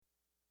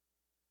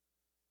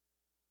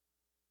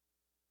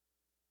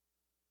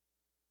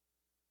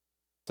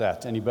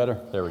That any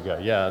better? There we go.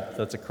 Yeah,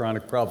 that's a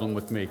chronic problem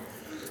with me.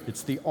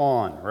 It's the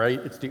on, right?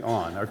 It's the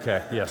on.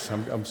 Okay, yes,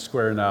 I'm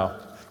square now.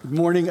 Good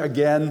morning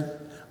again.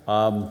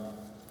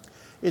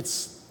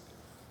 It's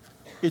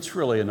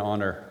really an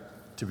honor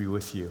to be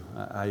with you.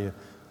 I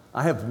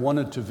have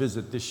wanted to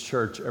visit this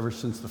church ever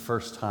since the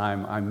first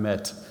time I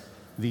met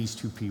these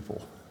two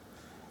people.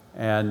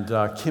 And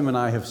Kim and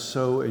I have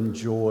so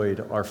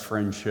enjoyed our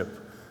friendship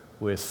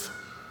with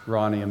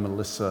Ronnie and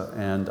Melissa,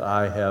 and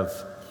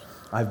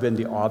I've been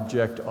the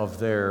object of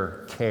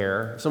their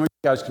care. Some of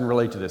you guys can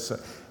relate to this.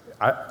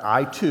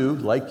 I too,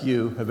 like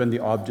you, have been the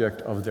object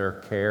of their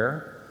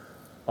care,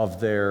 of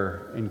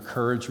their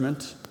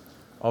encouragement,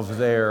 of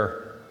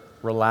their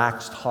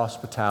relaxed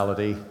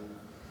hospitality.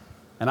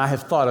 And I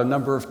have thought a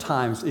number of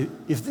times,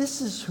 if this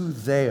is who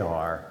they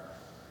are,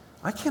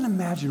 I can't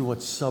imagine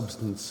what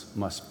Substance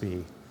must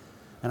be.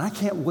 And I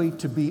can't wait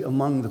to be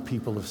among the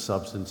people of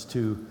Substance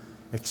to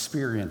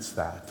experience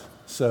that.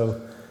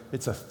 So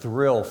it's a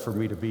thrill for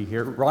me to be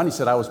here. Ronnie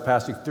said I was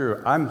passing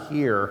through. I'm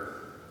here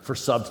for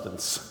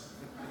Substance.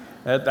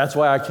 That's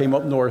why I came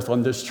up north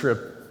on this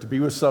trip, to be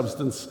with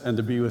Substance and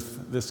to be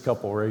with this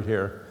couple right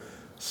here.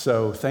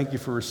 So thank you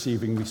for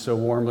receiving me so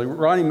warmly.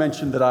 Ronnie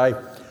mentioned that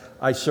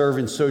I serve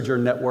in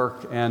Sojourn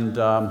Network, and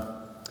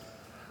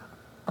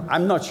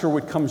I'm not sure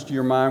what comes to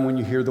your mind when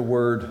you hear the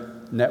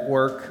word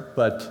network,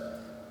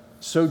 but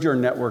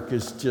Sojourn Network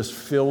is just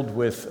filled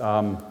with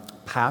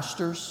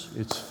pastors.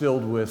 It's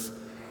filled with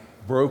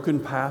broken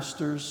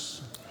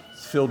pastors.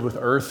 It's filled with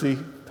earthy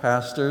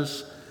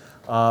pastors.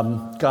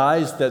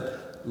 Guys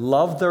that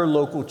love their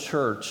local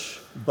church,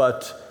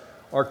 but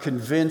are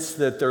convinced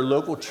that their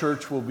local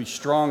church will be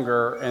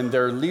stronger and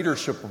their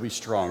leadership will be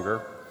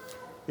stronger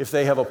if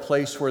they have a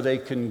place where they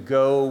can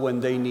go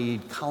when they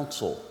need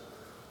counsel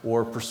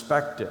or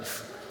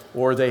perspective,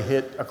 or they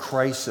hit a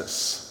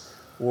crisis,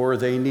 or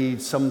they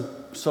need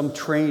some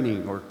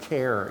training or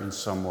care in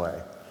some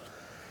way.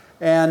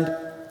 And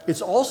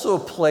it's also a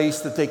place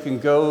that they can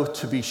go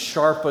to be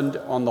sharpened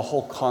on the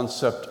whole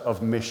concept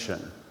of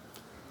mission.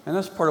 And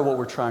that's part of what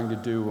we're trying to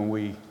do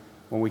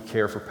when we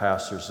care for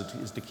pastors,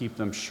 is to keep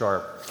them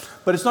sharp.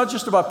 But it's not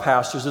just about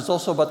pastors, it's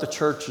also about the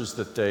churches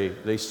that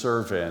they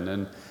serve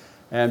in.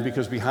 And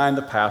because behind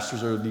the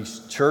pastors are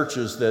these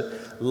churches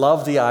that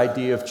love the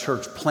idea of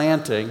church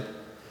planting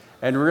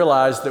and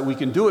realize that we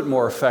can do it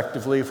more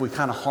effectively if we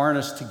kind of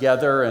harness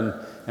together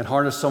and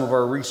harness some of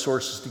our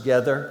resources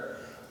together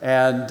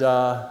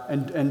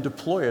and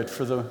deploy it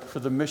for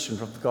the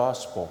mission of the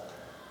gospel.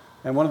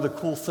 And one of the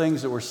cool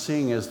things that we're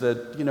seeing is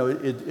that, you know,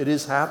 it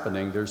is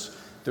happening.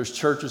 There's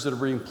churches that are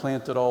being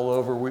planted all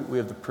over. We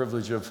have the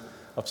privilege of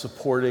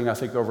supporting, I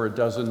think, over a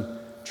dozen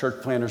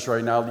church planters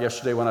right now.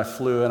 Yesterday when I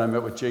flew in, I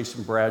met with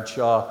Jason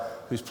Bradshaw,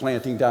 who's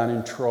planting down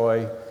in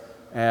Troy,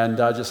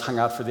 and I just hung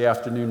out for the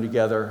afternoon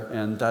together,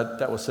 and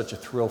that was such a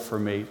thrill for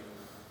me.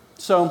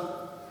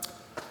 So,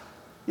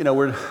 you know,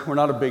 we're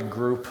not a big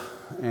group,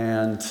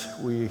 and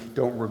we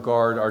don't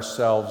regard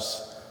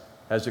ourselves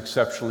as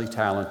exceptionally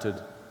talented,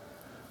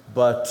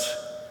 but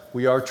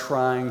we are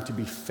trying to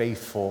be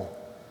faithful,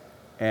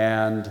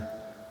 and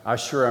I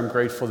sure am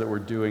grateful that we're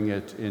doing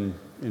it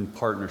in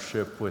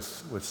partnership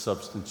with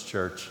Substance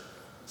Church.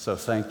 So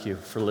thank you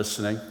for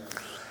listening.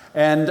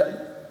 And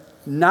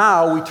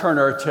now we turn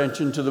our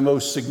attention to the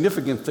most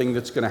significant thing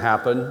that's going to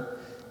happen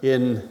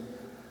in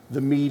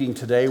the meeting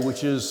today,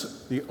 which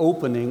is the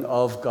opening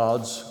of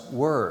God's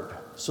Word.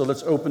 So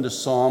let's open to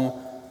Psalm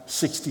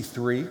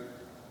 63.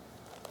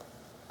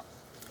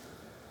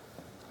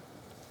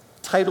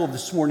 Title of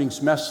this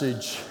morning's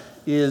message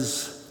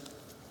is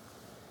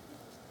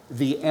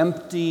The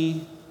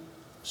Empty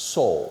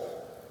Soul.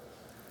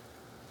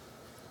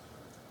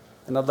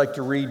 And I'd like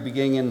to read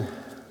beginning in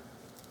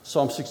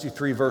Psalm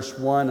 63, verse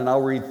 1, and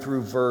I'll read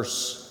through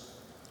verse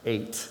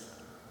 8.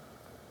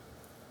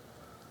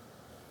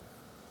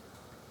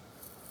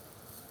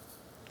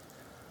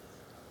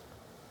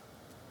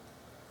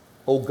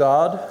 O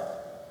God,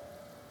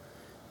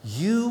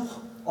 you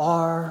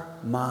are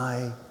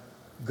my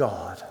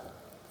God.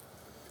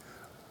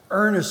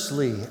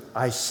 Earnestly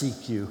I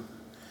seek you.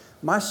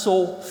 My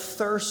soul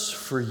thirsts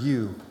for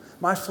you.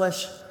 My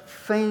flesh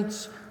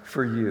faints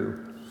for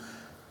you,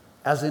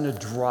 as in a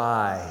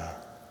dry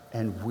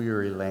and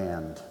weary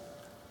land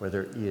where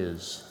there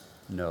is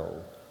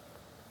no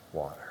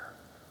water.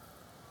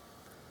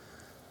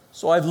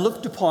 So I've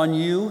looked upon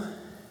you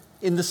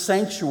in the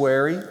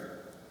sanctuary,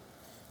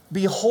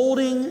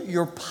 beholding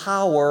your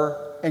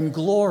power and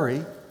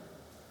glory,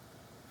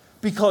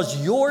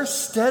 because your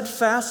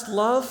steadfast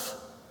love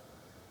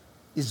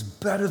is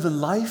better than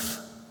life.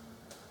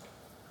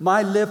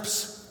 My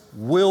lips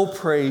will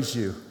praise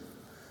you.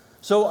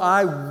 So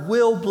I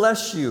will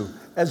bless you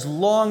as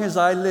long as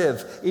I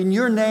live. In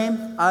your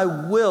name, I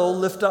will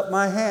lift up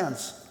my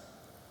hands.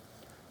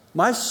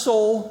 My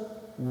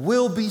soul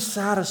will be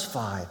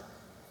satisfied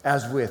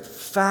as with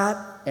fat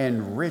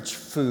and rich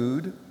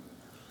food,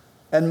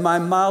 and my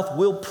mouth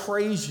will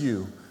praise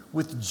you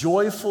with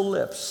joyful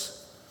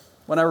lips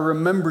when I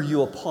remember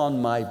you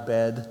upon my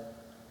bed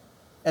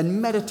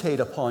and meditate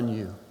upon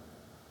you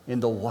in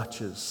the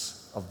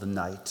watches of the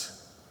night.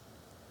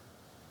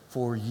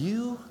 For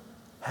you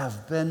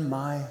have been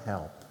my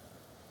help,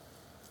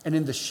 and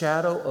in the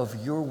shadow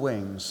of your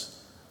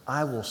wings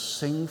I will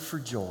sing for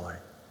joy.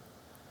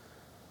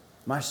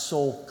 My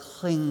soul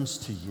clings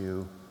to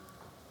you.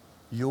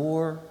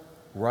 Your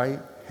right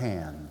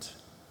hand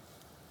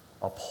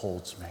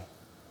upholds me.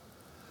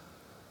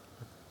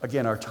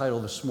 Again, our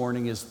title this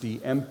morning is The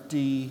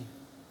Empty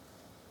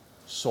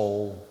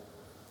Soul.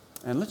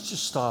 And let's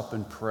just stop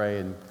and pray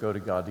and go to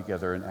God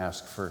together and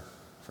ask for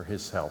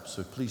his help.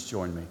 So please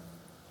join me.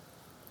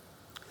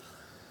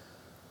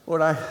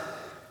 Lord,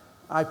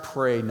 I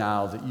pray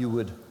now that you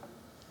would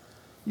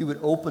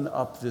open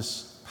up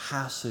this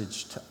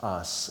passage to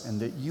us and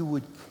that you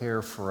would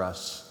care for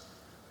us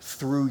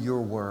through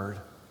your word.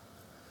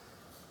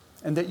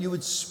 And that you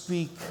would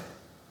speak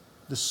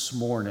this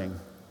morning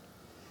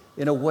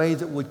in a way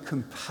that would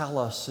compel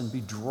us and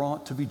be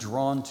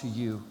drawn to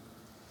you,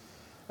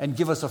 and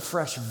give us a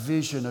fresh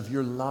vision of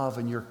your love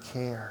and your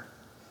care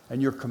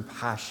and your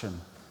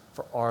compassion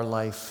for our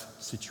life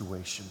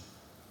situation.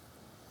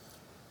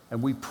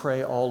 And we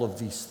pray all of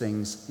these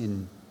things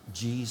in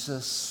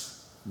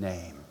Jesus'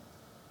 name.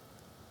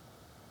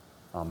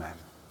 Amen.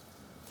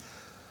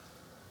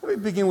 Let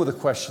me begin with a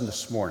question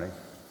this morning.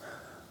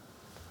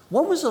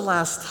 When was the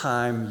last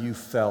time you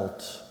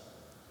felt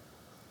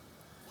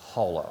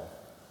hollow,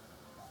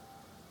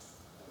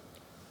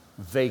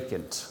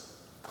 vacant?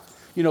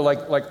 You know,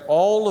 like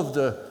all of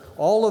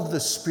the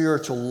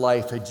spiritual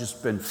life had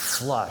just been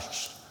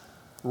flushed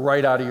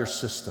right out of your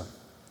system.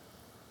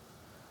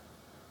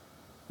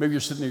 Maybe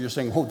you're sitting there, you're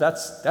saying, oh,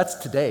 that's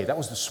today. That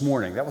was this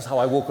morning. That was how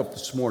I woke up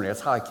this morning.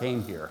 That's how I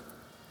came here.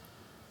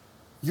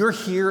 You're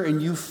here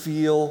and you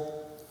feel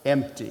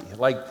empty,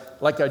 like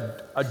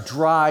a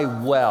dry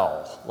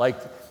well, like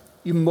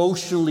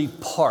emotionally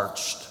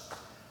parched.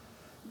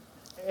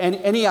 And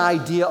any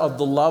idea of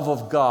the love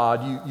of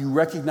God, you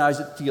recognize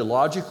it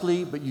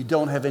theologically, but you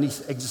don't have any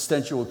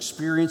existential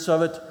experience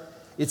of it.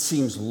 It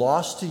seems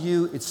lost to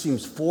you. It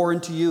seems foreign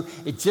to you.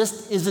 It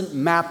just isn't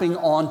mapping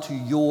onto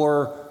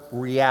your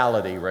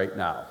reality right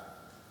now.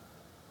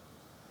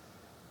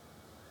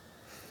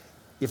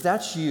 If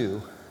that's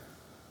you,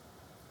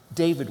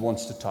 David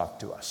wants to talk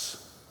to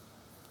us.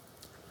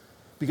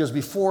 Because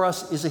before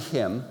us is a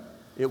hymn.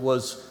 It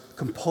was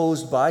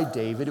composed by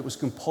David. It was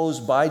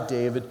composed by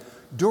David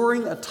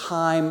during a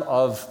time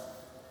of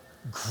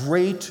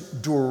great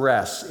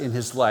duress in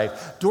his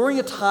life, during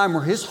a time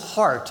where his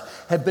heart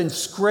had been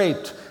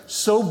scraped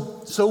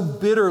so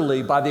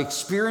bitterly by the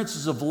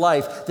experiences of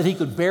life that he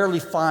could barely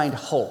find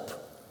hope.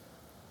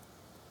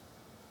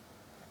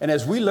 And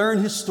as we learn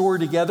his story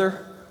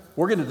together,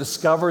 we're going to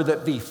discover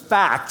that the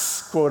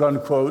facts, quote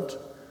unquote,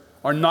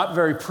 are not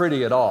very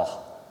pretty at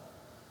all.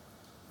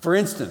 For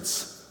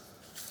instance,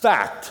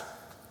 fact: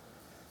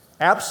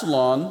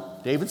 Absalom,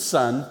 David's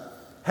son,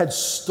 had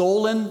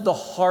stolen the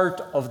heart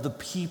of the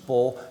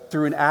people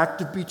through an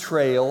act of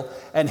betrayal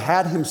and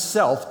had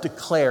himself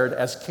declared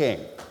as king.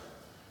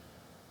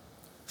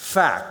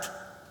 Fact: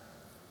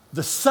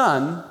 the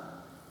son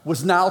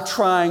was now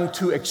trying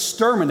to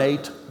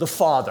exterminate the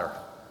father.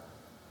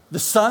 The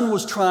son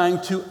was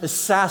trying to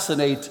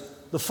assassinate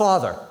the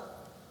father.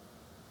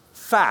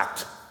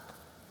 Fact: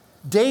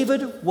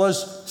 David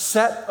was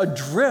set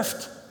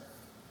adrift.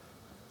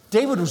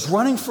 David was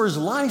running for his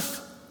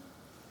life.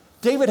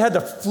 David had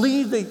to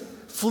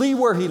flee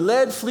where he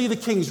led, flee the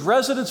king's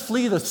residence,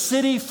 flee the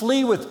city,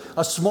 flee with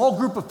a small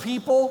group of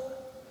people.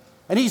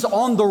 And he's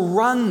on the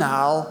run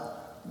now,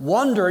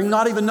 wandering,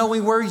 not even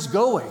knowing where he's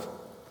going. In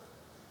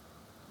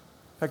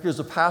fact, there's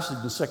a passage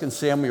in 2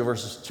 Samuel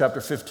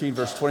chapter 15,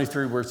 verse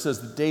 23, where it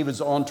says that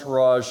David's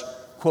entourage,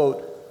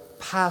 quote,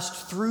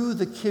 passed through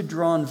the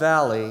Kidron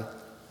Valley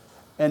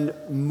and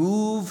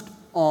moved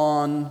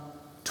on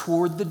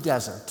toward the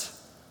desert,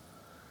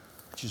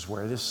 which is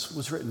where this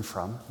was written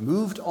from,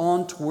 moved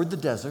on toward the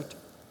desert.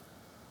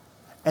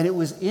 And it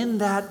was in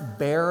that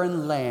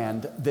barren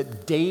land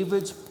that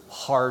David's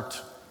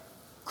heart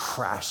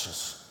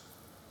crashes.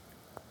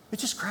 It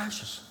just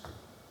crashes.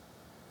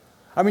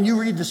 I mean, you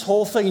read this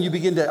whole thing and you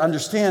begin to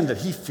understand that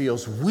he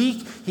feels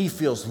weak, he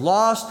feels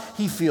lost,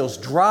 he feels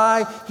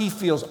dry, he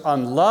feels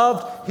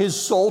unloved. His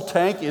soul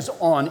tank is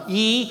on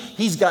E.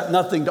 He's got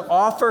nothing to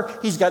offer.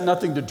 He's got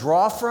nothing to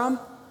draw from.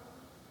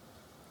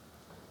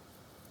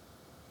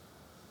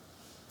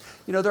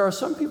 You know, there are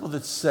some people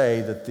that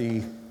say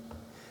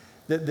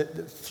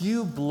that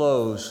few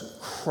blows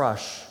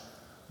crush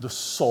the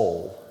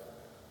soul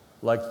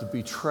like the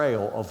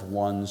betrayal of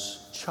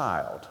one's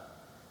child.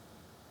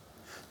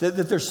 That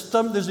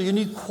there's a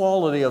unique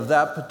quality of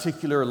that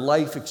particular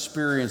life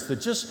experience that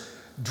just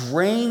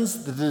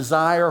drains the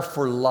desire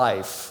for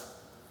life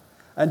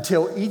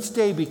until each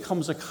day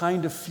becomes a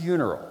kind of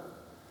funeral.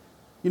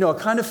 You know, a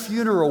kind of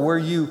funeral where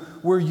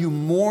you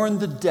mourn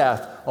the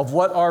death of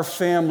what our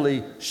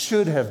family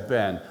should have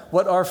been,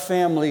 what our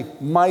family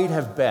might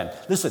have been.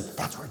 Listen,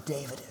 that's where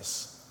David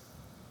is.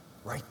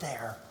 Right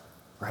there,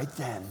 right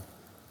then,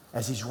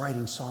 as he's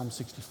writing Psalm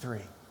 63.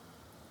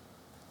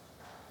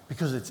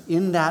 Because it's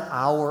in that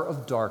hour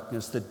of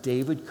darkness that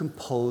David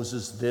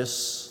composes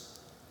this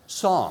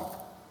song.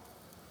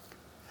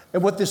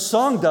 And what this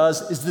song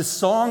does is this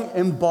song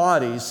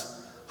embodies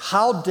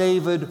how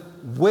David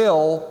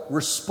will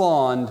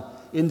respond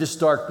in this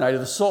dark night of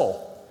the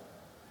soul.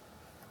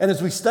 And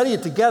as we study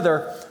it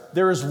together,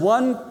 there is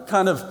one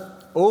kind of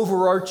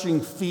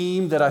overarching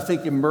theme that I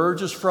think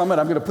emerges from it.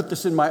 I'm going to put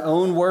this in my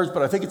own words,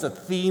 but I think it's a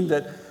theme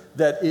that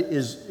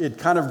it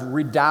kind of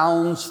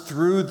redounds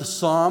through the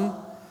psalm.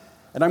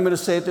 And I'm going to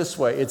say it this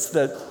way. It's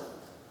that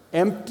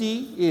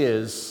empty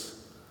is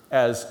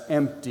as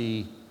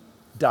empty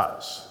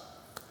does.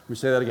 Let me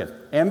say that again.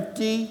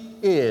 Empty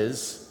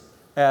is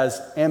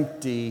as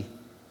empty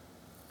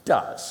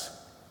does.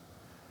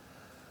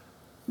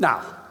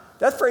 Now,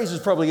 that phrase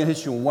is probably going to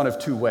hit you in one of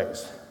two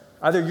ways.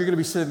 Either you're going to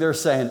be sitting there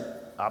saying,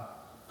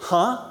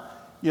 huh?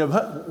 You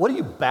know, what are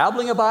you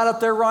babbling about up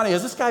there, Ronnie?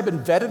 Has this guy been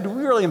vetted? Do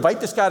we really invite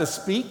this guy to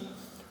speak?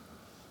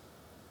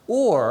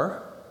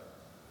 Or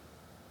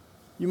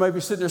you might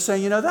be sitting there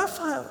saying, you know,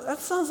 that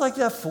sounds like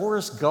that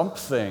Forrest Gump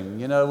thing.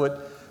 You know, with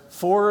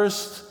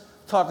Forrest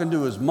talking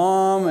to his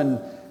mom,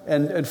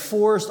 and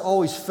Forrest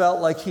always felt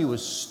like he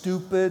was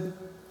stupid,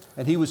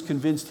 and he was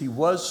convinced he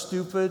was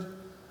stupid.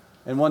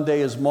 And one day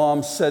his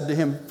mom said to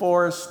him,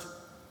 Forrest,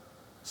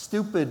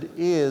 stupid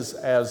is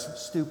as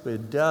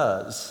stupid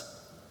does.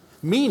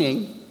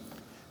 Meaning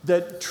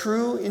that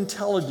true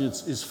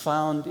intelligence is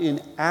found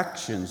in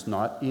actions,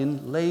 not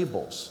in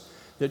labels.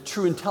 That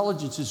true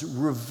intelligence is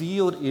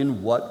revealed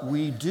in what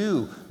we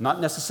do, not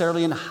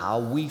necessarily in how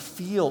we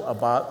feel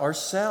about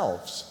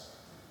ourselves.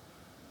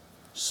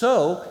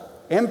 So,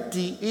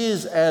 empty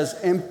is as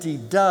empty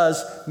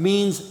does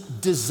means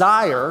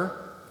desire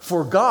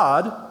for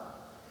God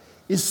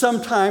is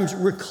sometimes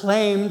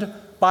reclaimed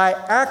by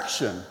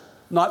action,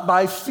 not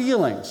by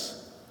feelings.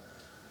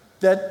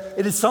 That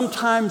it is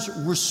sometimes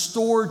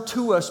restored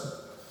to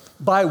us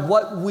by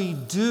what we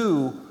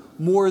do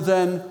more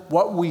than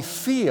what we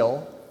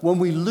feel when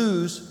we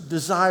lose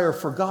desire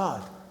for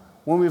God,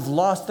 when we've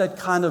lost that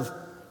kind of,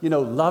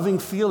 loving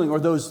feeling or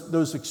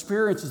those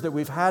experiences that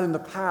we've had in the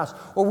past,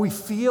 or we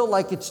feel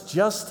like it's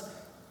just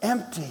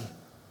empty.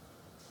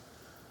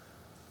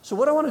 So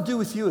what I want to do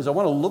with you is I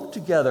want to look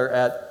together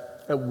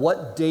at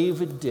what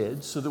David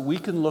did so that we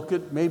can look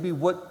at maybe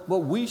what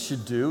we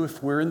should do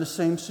if we're in the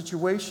same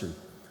situation.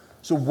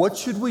 So what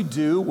should we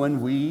do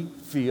when we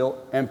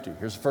feel empty?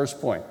 Here's the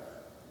first point.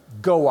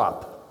 Go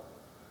up.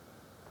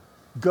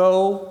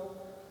 Go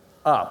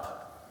up.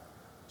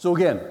 So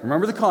again,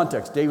 remember the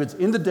context. David's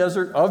in the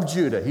desert of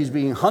Judah. He's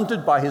being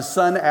hunted by his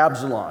son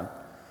Absalom.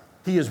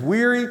 He is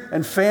weary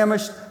and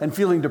famished and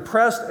feeling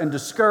depressed and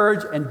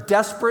discouraged and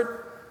desperate.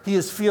 He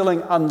is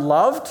feeling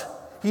unloved.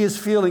 He is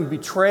feeling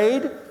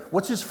betrayed.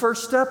 What's his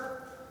first step?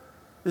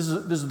 This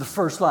is the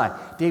first line.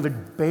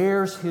 David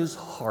bears his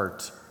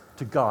heart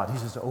to God. He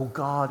says, oh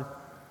God,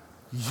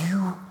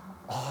 you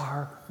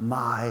are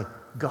my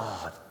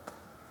God.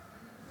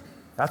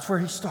 That's where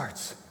he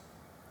starts.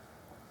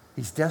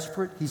 He's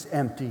desperate, he's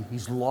empty,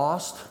 he's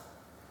lost,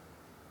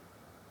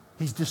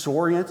 he's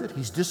disoriented,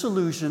 he's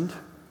disillusioned,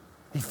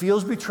 he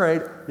feels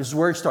betrayed. This is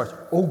where he starts.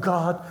 Oh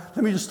God,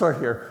 let me just start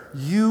here.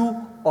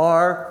 You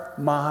are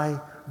my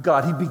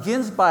God. He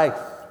begins by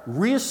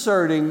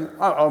reasserting,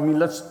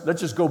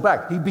 let's just go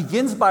back. He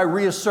begins by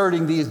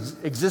reasserting the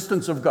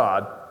existence of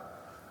God.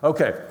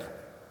 Okay,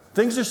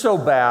 things are so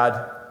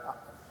bad,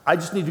 I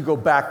just need to go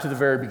back to the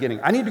very beginning.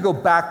 I need to go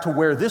back to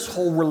where this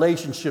whole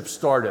relationship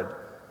started,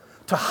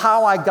 to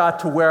how I got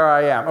to where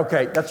I am.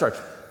 Okay, that's right.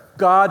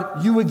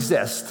 God, you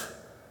exist.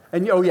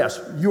 And oh yes,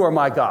 you are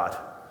my God.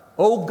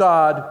 Oh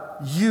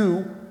God,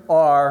 you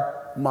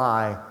are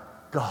my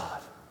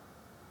God.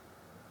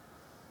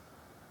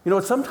 You know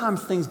what?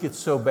 Sometimes things get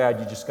so bad,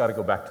 you just got to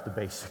go back to the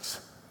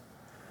basics.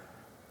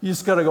 You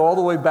just got to go all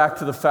the way back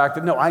to the fact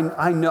that, no,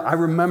 I know, I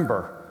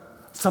remember.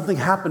 Something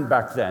happened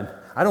back then.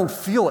 I don't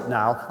feel it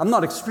now. I'm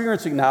not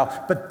experiencing it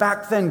now. But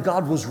back then,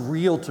 God was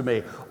real to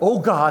me. Oh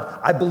God,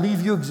 I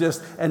believe you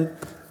exist, and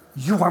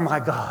you are my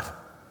God.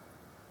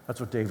 That's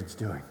what David's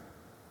doing.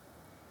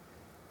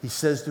 He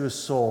says to his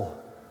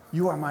soul,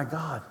 you are my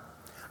God.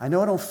 I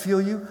know I don't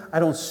feel you. I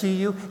don't see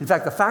you. In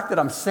fact, the fact that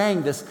I'm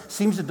saying this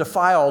seems to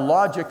defy all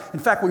logic. In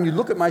fact, when you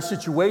look at my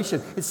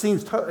situation, it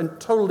seems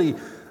totally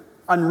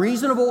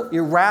unreasonable,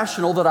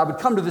 irrational that I would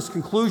come to this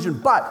conclusion.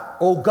 But,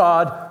 oh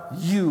God,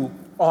 you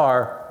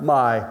are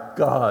my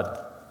God.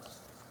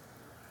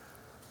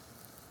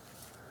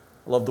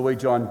 I love the way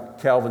John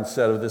Calvin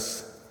said of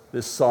this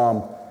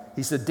psalm.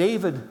 He said,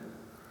 David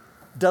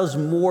does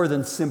more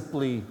than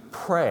simply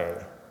pray.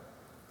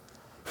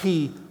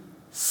 He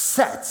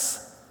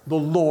sets the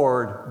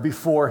Lord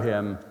before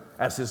him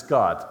as his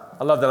God.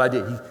 I love that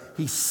idea.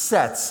 He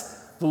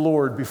sets the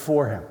Lord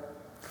before him.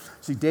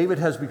 See, David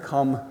has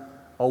become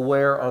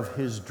aware of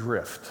his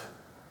drift.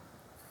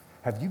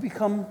 Have you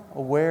become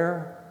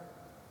aware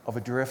of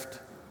a drift?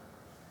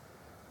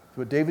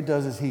 What David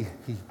does is he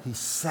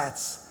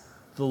sets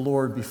the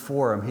Lord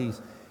before him.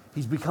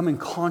 He's becoming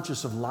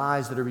conscious of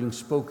lies that are being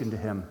spoken to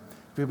him,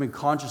 becoming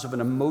conscious of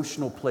an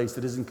emotional place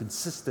that isn't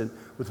consistent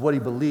with what he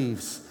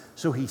believes.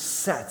 So he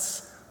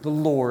sets the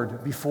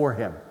Lord before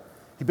him.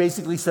 He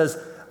basically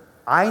says,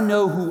 I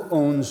know who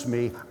owns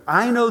me.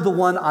 I know the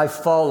one I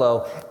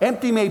follow.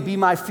 Empty may be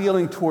my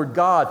feeling toward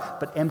God,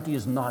 but empty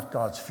is not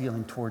God's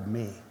feeling toward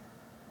me.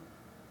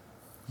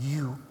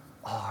 You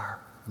are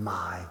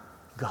my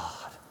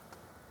God.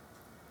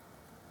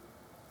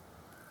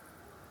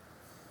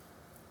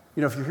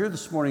 You know, if you're here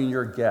this morning and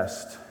you're a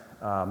guest,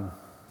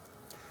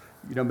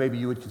 maybe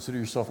you would consider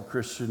yourself a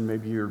Christian.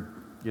 Maybe you're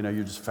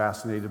just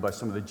fascinated by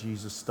some of the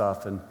Jesus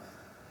stuff. And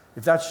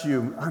if that's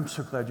you, I'm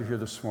so glad you're here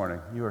this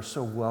morning. You are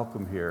so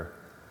welcome here.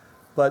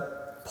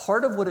 But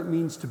part of what it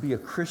means to be a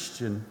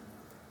Christian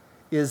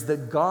is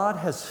that God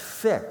has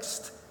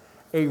fixed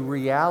a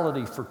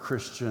reality for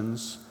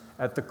Christians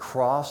at the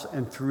cross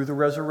and through the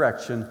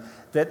resurrection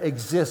that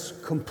exists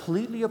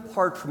completely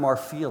apart from our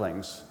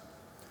feelings,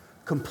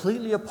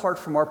 completely apart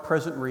from our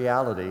present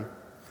reality,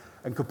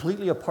 and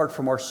completely apart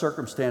from our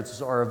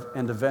circumstances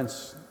and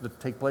events that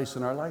take place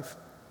in our life.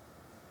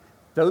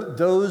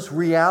 Those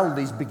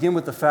realities begin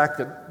with the fact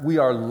that we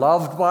are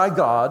loved by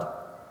God.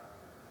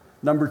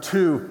 Number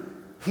two,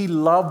 he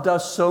loved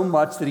us so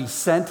much that he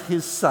sent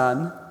his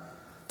son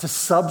to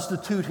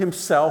substitute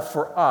himself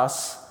for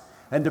us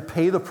and to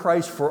pay the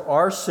price for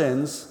our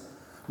sins.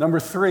 Number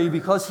three,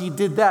 because he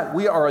did that,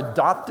 we are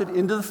adopted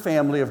into the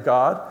family of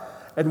God,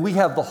 and we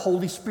have the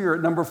Holy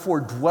Spirit, number four,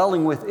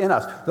 dwelling within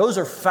us. Those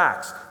are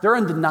facts. They're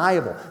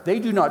undeniable. They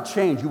do not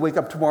change. You wake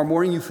up tomorrow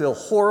morning, you feel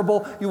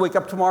horrible. You wake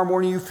up tomorrow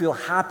morning, you feel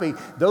happy.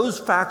 Those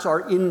facts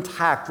are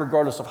intact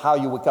regardless of how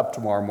you wake up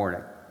tomorrow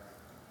morning.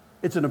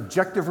 It's an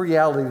objective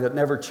reality that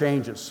never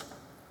changes.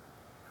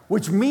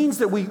 Which means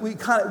that we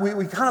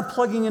kind of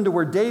plugging into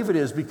where David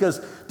is, because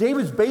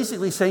David's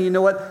basically saying, you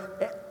know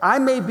what? I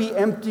may be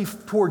empty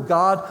toward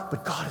God,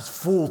 but God is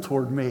full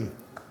toward me.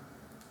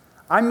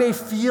 I may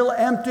feel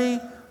empty,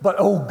 but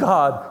oh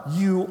God,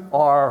 you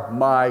are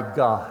my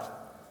God.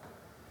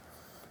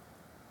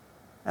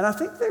 And I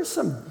think there's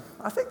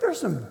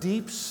some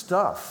deep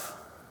stuff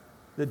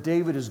that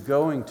David is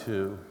going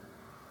to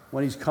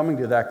when he's coming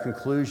to that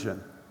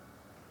conclusion.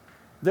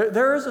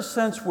 There is a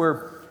sense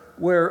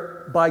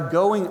where by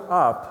going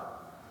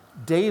up,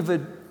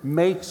 David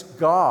makes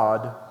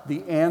God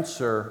the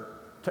answer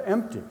to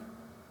empty.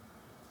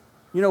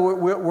 You know,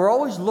 we're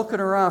always looking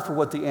around for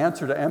what the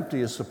answer to empty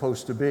is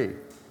supposed to be.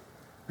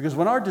 Because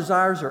when our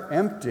desires are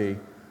empty,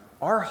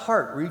 our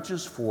heart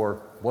reaches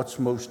for what's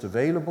most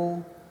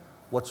available,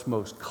 what's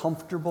most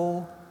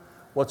comfortable,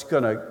 what's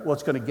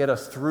gonna get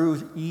us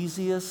through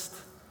easiest.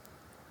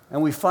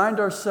 And we find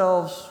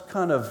ourselves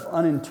kind of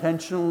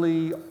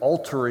unintentionally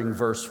altering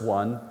verse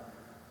 1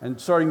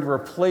 and starting to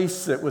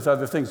replace it with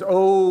other things.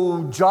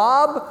 Oh,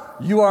 job,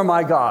 you are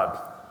my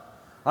God.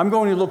 I'm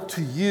going to look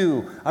to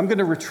you. I'm going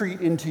to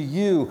retreat into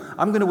you.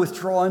 I'm going to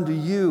withdraw into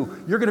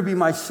you. You're going to be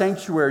my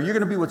sanctuary. You're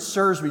going to be what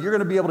serves me. You're going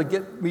to be able to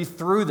get me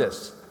through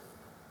this.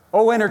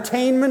 Oh,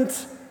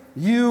 entertainment,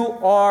 you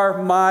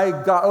are my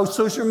God. Oh,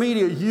 social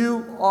media,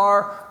 you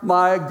are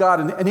my God.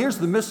 And here's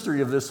the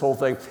mystery of this whole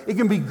thing. It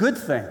can be good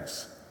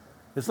things.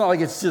 It's not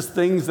like it's just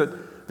things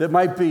that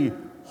might be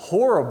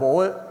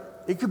horrible.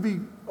 It could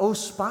be, oh,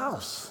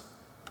 spouse.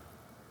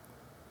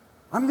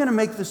 I'm going to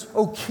make this,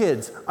 oh,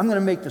 kids, I'm going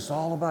to make this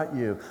all about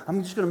you.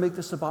 I'm just going to make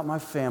this about my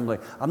family.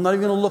 I'm not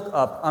even going to look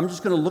up. I'm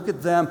just going to look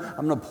at them.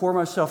 I'm going to pour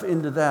myself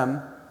into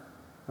them.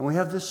 And we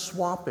have this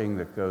swapping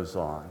that goes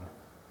on.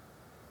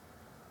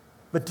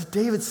 But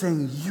David's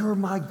saying, you're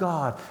my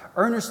God.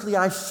 Earnestly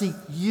I seek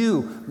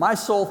you. My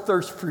soul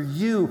thirsts for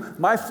you.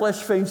 My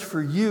flesh faints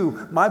for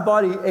you. My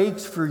body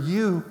aches for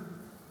you.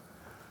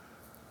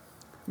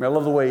 I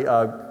love the way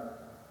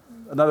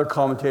another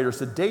commentator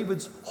said,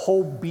 David's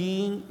whole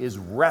being is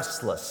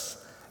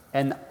restless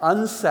and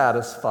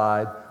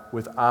unsatisfied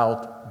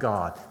without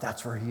God.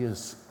 That's where he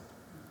is.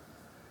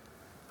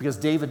 Because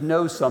David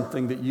knows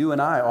something that you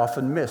and I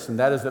often miss, and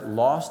that is that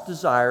lost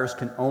desires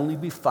can only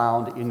be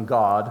found in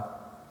God.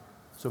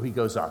 So he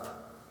goes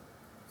up.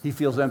 He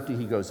feels empty,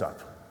 he goes up.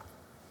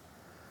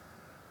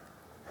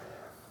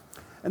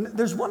 And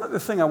there's one other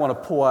thing I want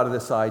to pull out of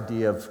this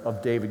idea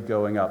of David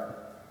going up.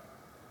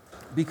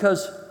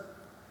 Because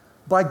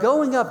by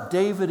going up,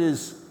 David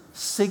is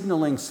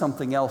signaling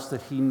something else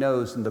that he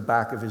knows in the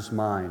back of his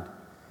mind.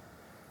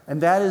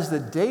 And that is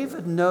that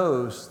David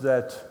knows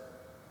that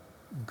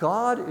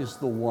God is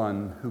the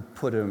one who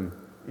put him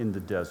in the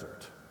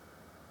desert.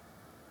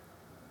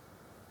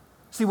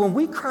 See, when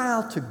we cry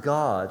out to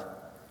God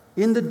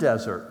in the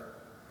desert,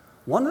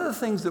 one of the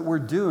things that we're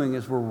doing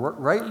is we're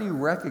rightly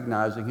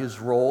recognizing his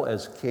role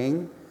as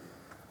king,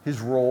 his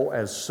role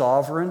as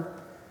sovereign,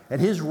 and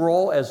his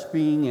role as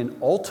being in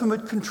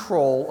ultimate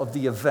control of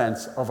the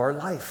events of our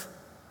life.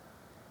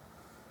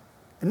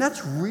 And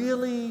that's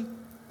really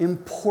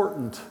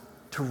important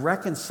to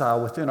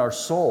reconcile within our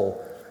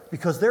soul,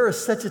 because there is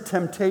such a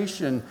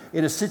temptation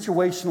in a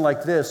situation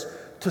like this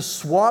to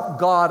swap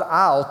God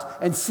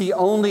out and see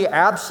only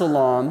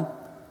Absalom,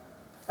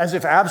 as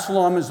if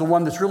Absalom is the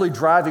one that's really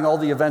driving all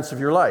the events of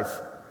your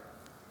life.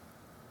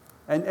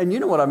 And you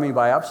know what I mean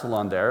by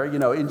Absalom there. You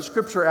know, in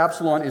Scripture,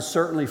 Absalom is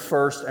certainly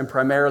first and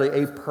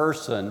primarily a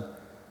person.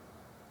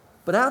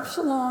 But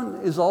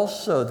Absalom is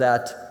also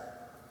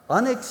that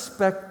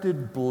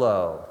unexpected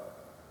blow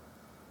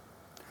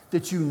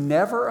that you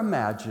never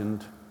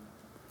imagined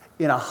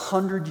in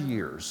 100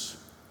 years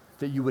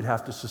that you would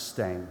have to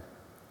sustain.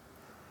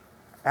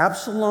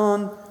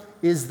 Absalom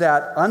is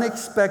that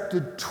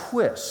unexpected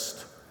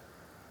twist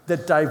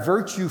that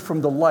diverts you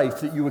from the life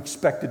that you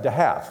expected to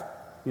have.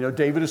 You know,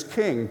 David is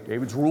king.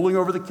 David's ruling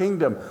over the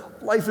kingdom.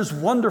 Life is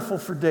wonderful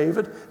for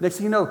David. Next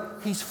thing you know,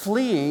 he's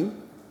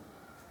fleeing.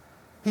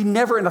 He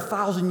never in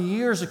 1,000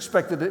 years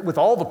expected it, with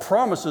all the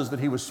promises that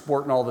he was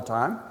sporting all the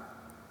time,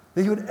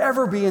 that he would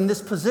ever be in this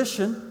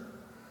position.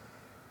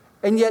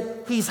 And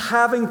yet he's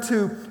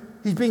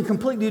being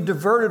completely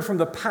diverted from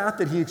the path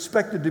that he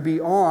expected to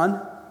be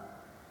on.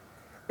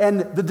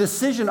 And the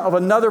decision of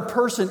another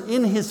person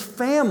in his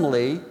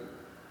family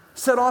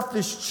set off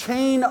this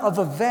chain of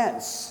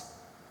events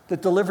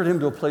that delivered him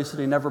to a place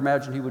that he never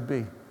imagined he would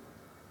be.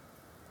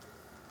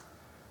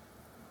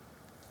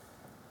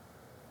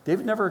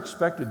 David never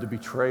expected the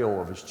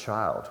betrayal of his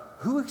child.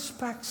 Who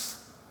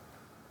expects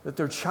that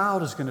their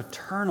child is going to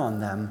turn on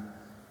them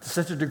to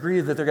such a degree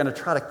that they're going to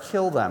try to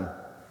kill them?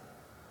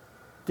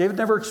 David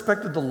never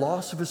expected the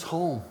loss of his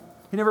home.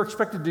 He never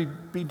expected to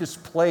be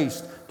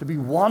displaced, to be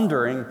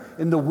wandering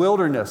in the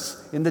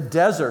wilderness, in the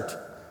desert,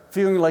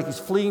 feeling like he's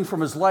fleeing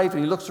from his life, and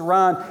he looks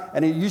around,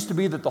 and it used to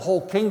be that the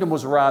whole kingdom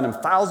was around him,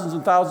 thousands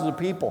and thousands of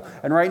people,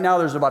 and right now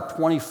there's about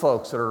 20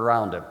 folks that are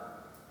around him.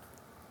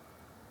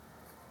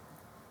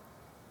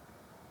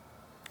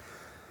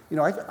 You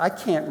know, I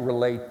can't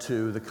relate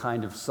to the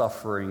kind of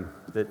suffering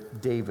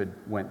that David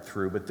went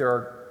through, but there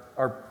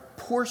are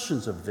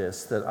portions of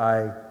this that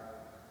I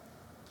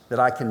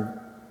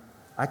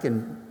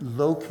can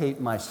locate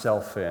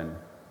myself in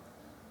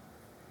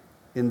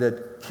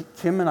that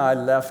Kim and I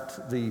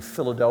left the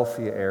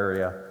Philadelphia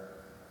area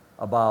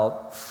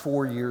about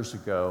 4 years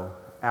ago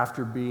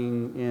after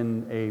being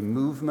in a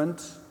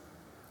movement,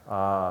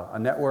 a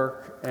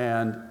network,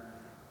 and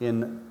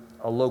in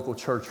a local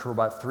church for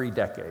about 3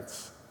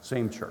 decades.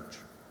 Same church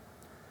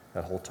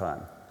that whole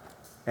time.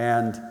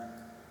 And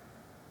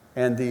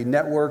the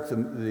network,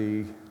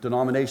 the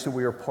denomination that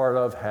we were part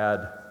of,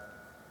 had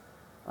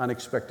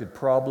unexpected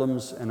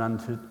problems and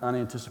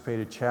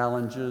unanticipated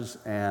challenges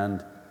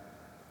and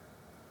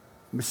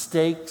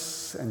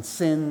mistakes and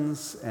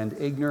sins and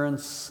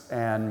ignorance.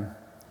 And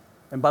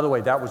by the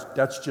way,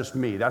 that's just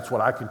me. That's what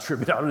I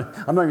contribute.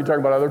 I'm not even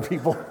talking about other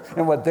people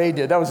and what they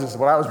did. That was just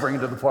what I was bringing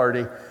to the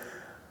party.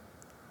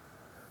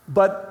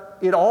 But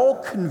it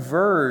all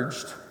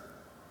converged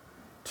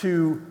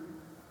to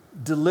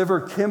deliver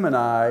Kim and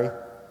I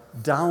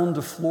down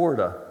to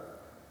Florida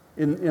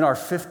in our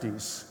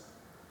 50s,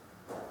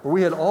 where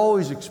we had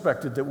always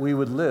expected that we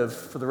would live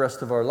for the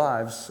rest of our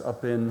lives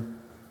up in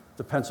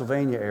the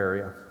Pennsylvania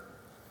area.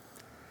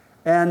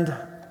 And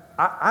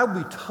I'll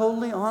be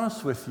totally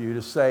honest with you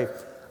to say,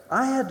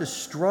 I had to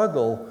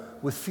struggle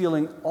with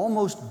feeling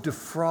almost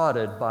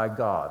defrauded by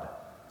God.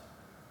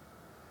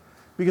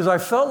 Because I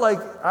felt like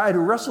I had to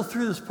wrestle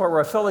through this part where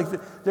I felt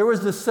like there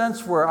was this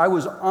sense where I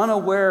was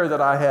unaware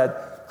that I had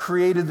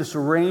created this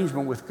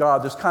arrangement with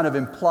God, this kind of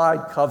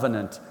implied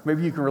covenant.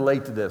 Maybe you can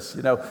relate to this.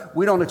 You know,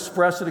 we don't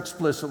express it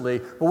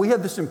explicitly, but we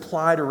have this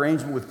implied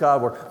arrangement with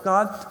God where,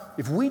 God,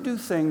 if we do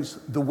things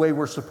the way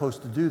we're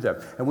supposed to do them,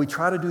 and we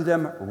try to do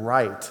them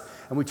right,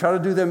 and we try to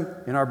do them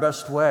in our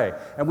best way,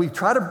 and we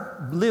try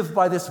to live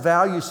by this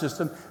value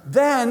system,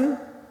 then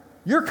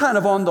you're kind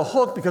of on the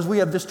hook because we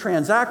have this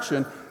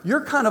transaction.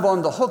 You're kind of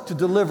on the hook to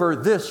deliver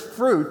this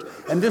fruit,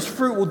 and this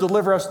fruit will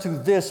deliver us to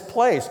this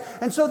place.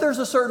 And so there's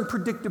a certain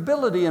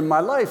predictability in my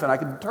life, and I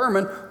can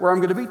determine where I'm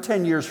going to be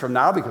 10 years from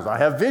now because I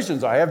have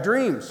visions, I have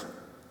dreams.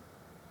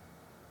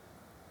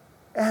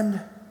 And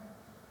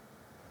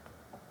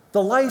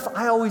the life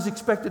I always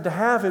expected to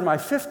have in my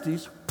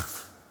 50s,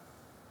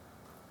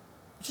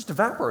 it just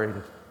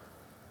evaporated.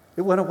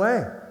 It went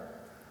away.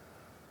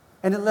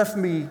 And it left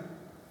me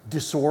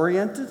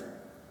disoriented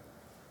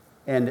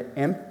and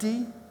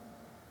empty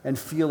and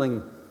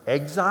feeling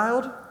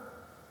exiled.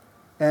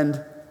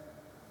 And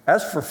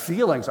as for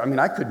feelings, I mean,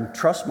 I couldn't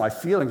trust my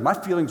feelings. My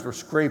feelings were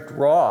scraped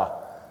raw.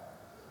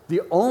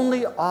 The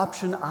only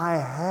option I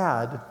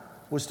had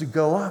was to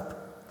go up.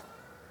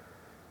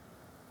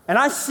 And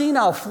I see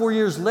now, 4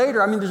 years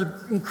later, I mean,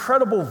 there's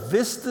incredible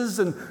vistas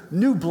and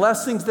new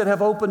blessings that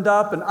have opened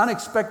up and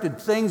unexpected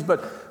things,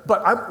 but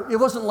it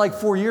wasn't like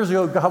 4 years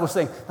ago God was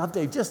saying, now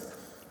Dave, just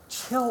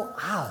chill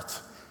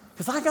out,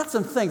 because I got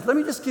some things. Let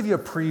me just give you a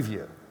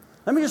preview.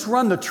 Let me just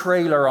run the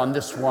trailer on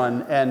this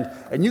one,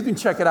 and you can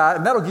check it out,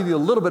 and that'll give you a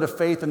little bit of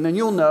faith, and then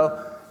you'll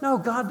know, no,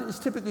 God is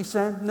typically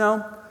saying,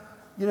 no,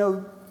 you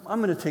know,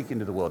 I'm going to take you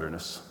into the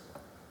wilderness.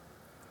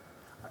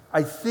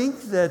 I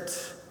think that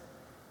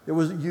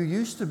you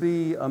used to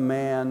be a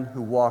man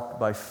who walked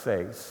by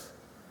faith.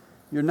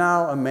 You're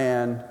now a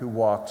man who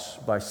walks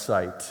by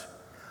sight.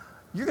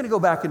 You're going to go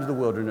back into the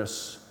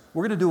wilderness.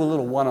 We're going to do a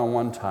little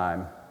one-on-one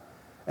time,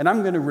 and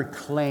I'm going to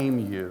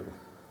reclaim you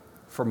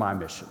for my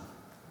mission.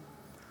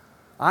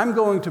 I'm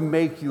going to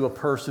make you a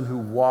person who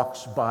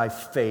walks by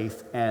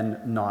faith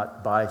and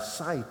not by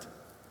sight.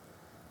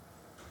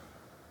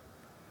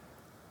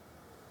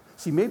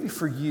 See, maybe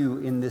for you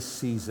in this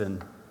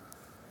season,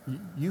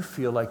 you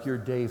feel like you're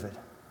David.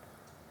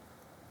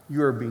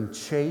 You are being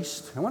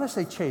chased. And when I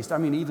say chased, I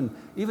mean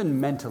even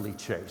mentally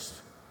chased.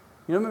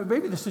 You know,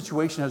 maybe the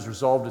situation has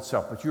resolved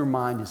itself, but your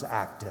mind is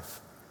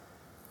active,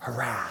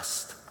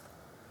 harassed,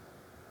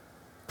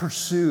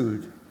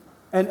 pursued.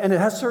 And it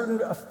has a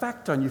certain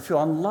effect on you. You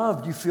feel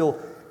unloved, you feel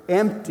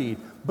empty,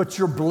 but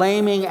you're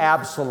blaming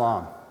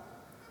Absalom.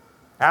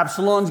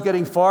 Absalom's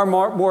getting far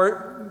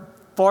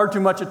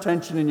too much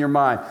attention in your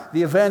mind.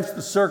 The events,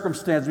 the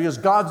circumstance, because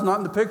God's not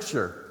in the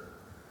picture.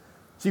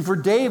 See, for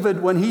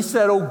David, when he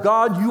said, "Oh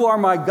God, you are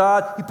my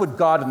God," he put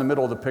God in the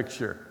middle of the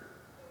picture.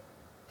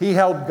 He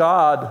held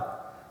God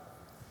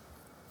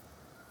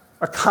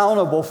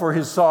accountable for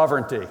his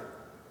sovereignty.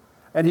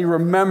 And he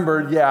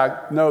remembered,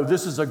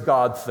 this is a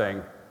God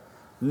thing.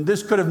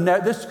 This could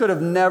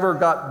have never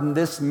gotten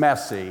this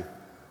messy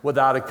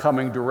without it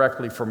coming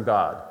directly from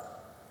God.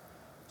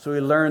 So he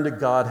learned that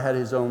God had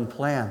his own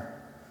plan.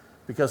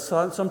 Because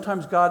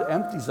sometimes God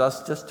empties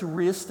us just to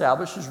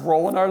reestablish his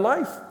role in our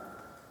life.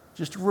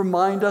 Just to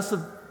remind us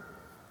of,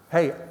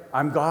 hey,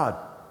 I'm God.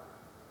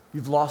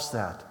 You've lost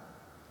that.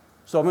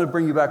 So I'm going to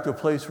bring you back to a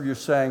place where you're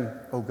saying,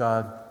 "Oh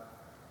God,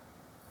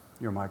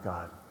 you're my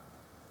God."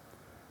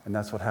 And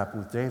that's what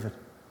happened with David.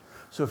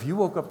 So if you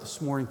woke up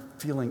this morning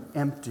feeling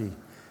empty,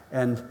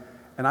 and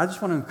I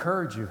just want to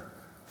encourage you,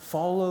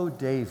 follow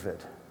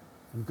David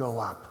and go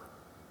up.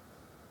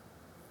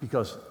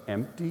 Because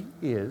empty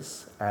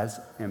is as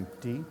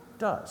empty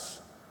does.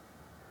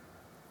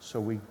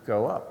 So we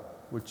go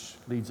up, which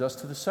leads us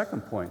to the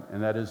second point,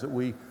 and that is that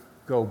we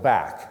go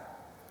back.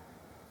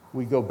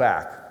 We go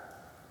back.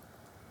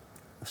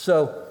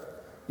 So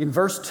in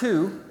verse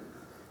 2,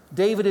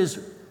 David is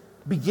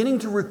beginning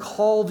to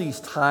recall these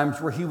times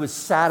where he was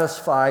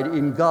satisfied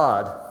in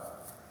God.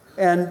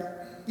 And,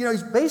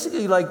 he's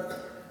basically like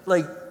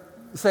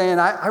saying,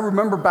 I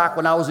remember back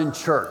when I was in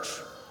church.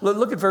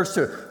 Look at verse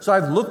 2. "So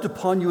I've looked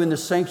upon you in the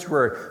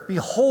sanctuary,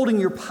 beholding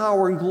your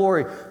power and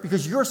glory,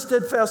 because your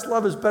steadfast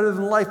love is better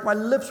than life. My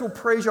lips will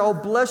praise you. I'll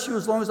bless you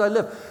as long as I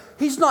live."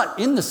 He's not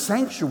in the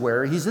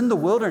sanctuary. He's in the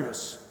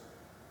wilderness.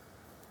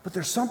 But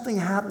there's something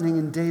happening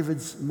in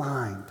David's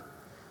mind.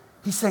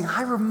 He's saying,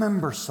 I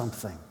remember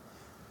something.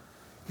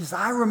 He says,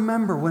 I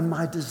remember when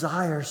my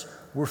desires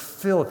were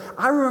filled.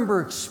 I remember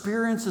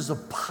experiences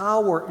of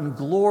power and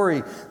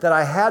glory that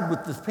I had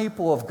with the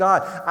people of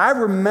God. I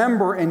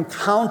remember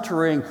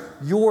encountering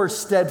your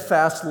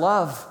steadfast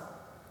love.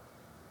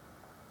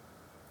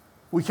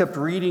 We kept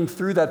reading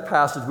through that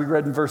passage. We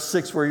read in verse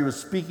 6 where he was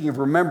speaking of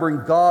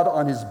remembering God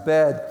on his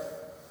bed,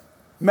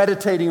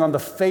 meditating on the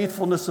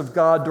faithfulness of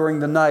God during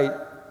the night.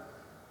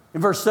 In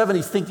verse 7,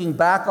 he's thinking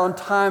back on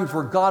times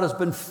where God has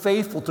been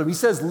faithful to him. He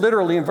says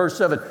literally in verse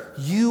 7,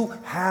 "You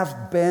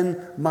have been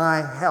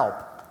my help."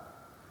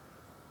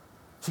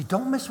 See,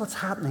 don't miss what's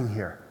happening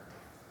here.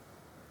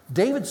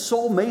 David's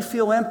soul may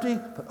feel empty,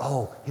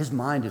 but his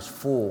mind is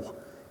full.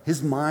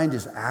 His mind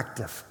is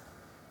active.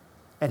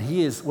 And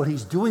what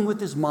he's doing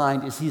with his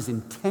mind is he's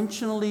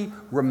intentionally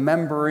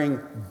remembering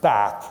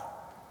back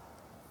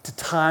to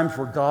times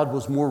where God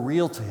was more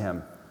real to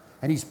him.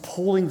 And he's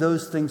pulling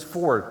those things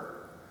forward.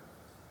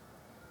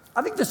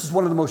 I think this is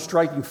one of the most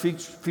striking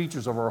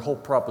features of our whole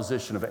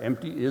proposition of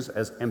empty is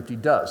as empty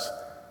does.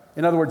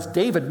 In other words,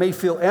 David may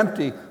feel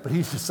empty, but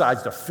he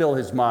decides to fill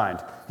his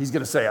mind. He's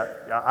going to say,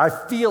 I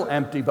feel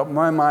empty, but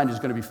my mind is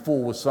going to be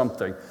full with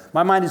something.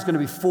 My mind is going to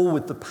be full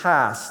with the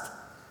past.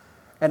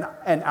 And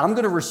I'm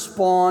going to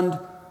respond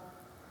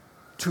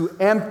to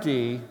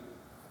empty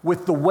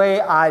with the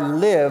way I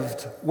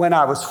lived when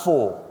I was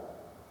full.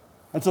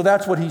 And so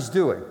that's what he's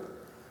doing.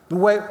 I'm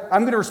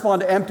going to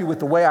respond to empty with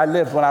the way I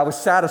lived when I was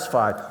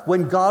satisfied,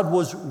 when God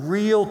was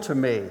real to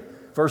me.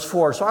 Verse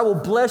 4, "So I will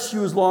bless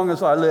you as long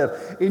as I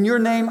live. In your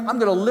name, I'm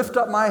going to lift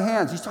up my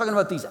hands." He's talking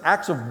about these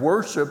acts of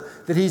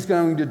worship that he's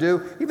going to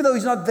do, even though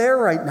he's not there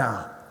right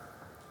now.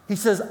 He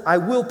says, "I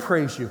will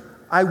praise you.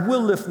 I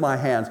will lift my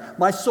hands.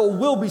 My soul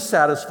will be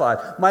satisfied.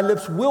 My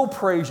lips will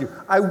praise you.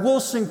 I will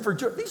sing for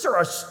joy." These are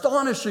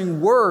astonishing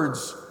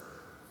words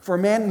for a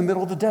man in the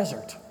middle of the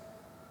desert.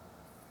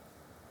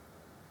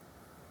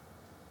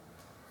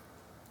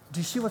 Do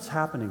you see what's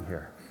happening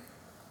here?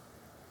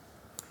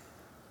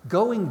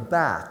 Going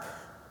back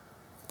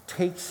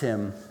takes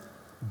him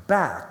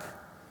back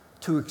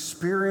to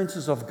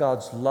experiences of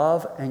God's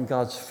love and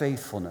God's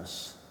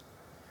faithfulness,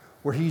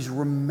 where he's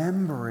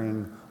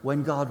remembering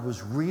when God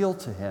was real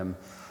to him,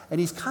 and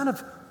he's kind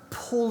of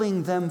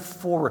pulling them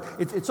forward.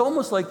 It's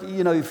almost like,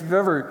 if you've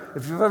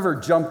ever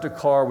jumped a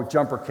car with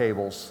jumper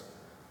cables,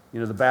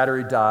 the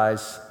battery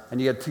dies,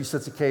 and you get two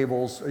sets of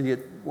cables, or you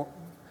get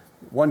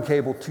one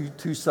cable,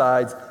 two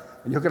sides,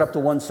 and you hook it up to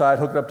one side,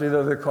 hook it up to the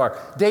other car.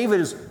 David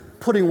is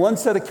putting one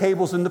set of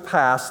cables in the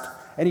past,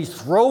 and he's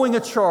throwing a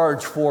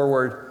charge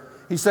forward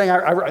He's saying,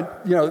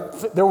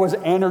 there was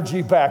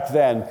energy back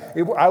then.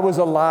 I was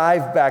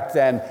alive back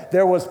then.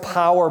 There was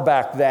power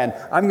back then.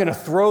 I'm going to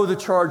throw the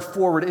charge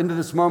forward into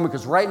this moment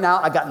because right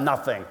now I got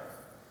nothing.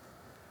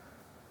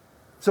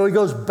 So he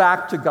goes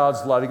back to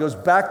God's love. He goes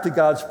back to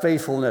God's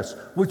faithfulness,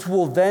 which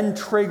will then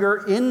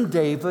trigger in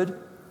David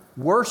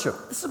worship.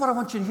 This is what I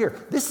want you to hear.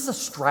 This is a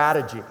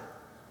strategy.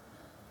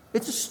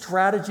 It's a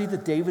strategy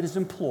that David is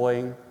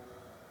employing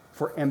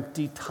for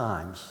empty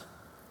times.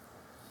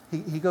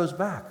 He goes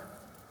back.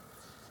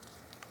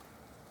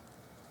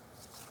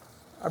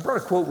 I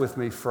brought a quote with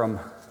me from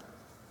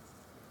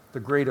the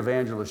great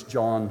evangelist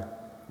John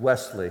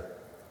Wesley,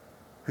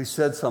 who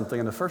said something,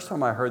 and the first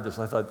time I heard this,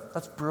 I thought,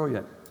 that's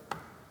brilliant.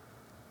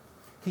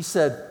 He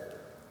said,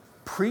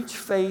 preach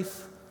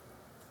faith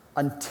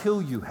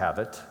until you have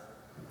it,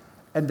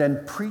 and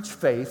then preach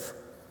faith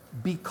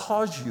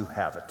because you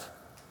have it.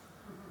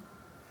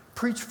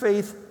 Preach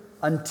faith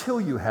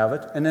until you have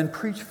it, and then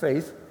preach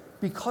faith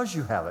because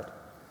you have it.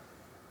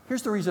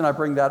 Here's the reason I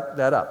bring that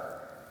up.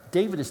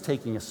 David is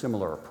taking a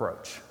similar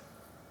approach.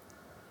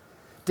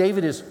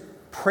 David is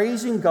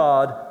praising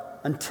God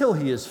until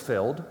he is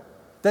filled,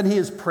 then he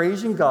is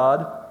praising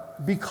God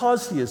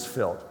because he is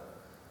filled.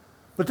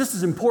 But this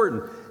is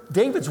important.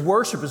 David's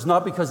worship is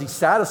not because he's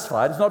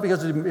satisfied. It's not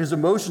because his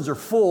emotions are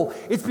full.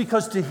 It's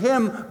because to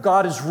him,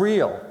 God is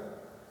real.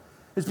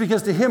 It's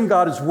because to him,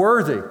 God is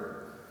worthy.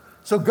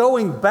 So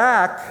going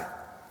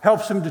back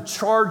helps him to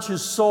charge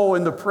his soul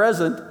in the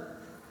present.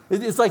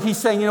 It's like he's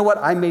saying, you know what,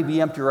 I may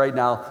be empty right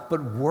now,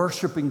 but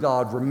worshiping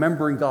God,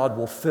 remembering God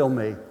will fill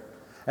me.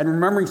 And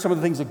remembering some of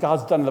the things that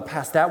God's done in the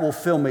past, that will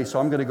fill me, so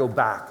I'm going to go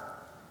back.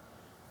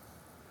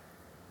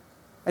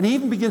 And he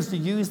even begins to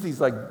use these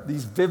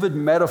vivid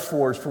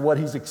metaphors for what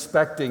he's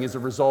expecting as a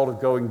result of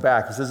going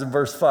back. He says in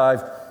verse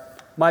 5,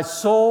 my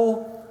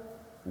soul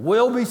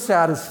will be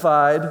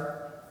satisfied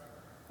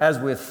as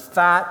with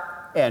fat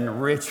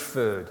and rich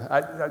food.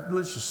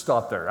 Let's just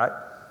stop there.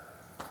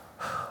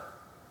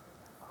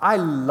 I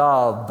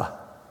love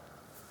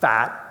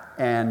fat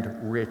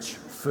and rich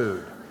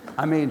food.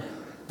 I mean,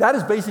 that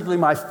is basically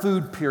my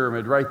food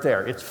pyramid right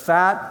there. It's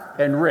fat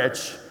and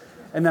rich,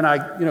 and then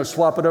I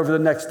swap it over the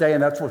next day,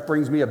 and that's what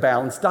brings me a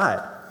balanced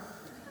diet.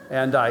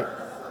 And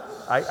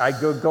I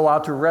go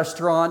out to a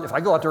restaurant. If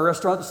I go out to a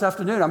restaurant this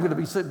afternoon, I'm going to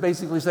be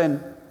basically saying,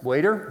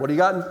 waiter, what do you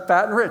got in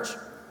fat and rich?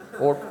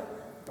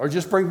 Or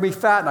just bring me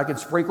fat, and I can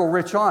sprinkle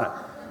rich on it.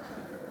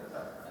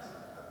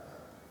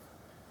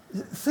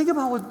 Think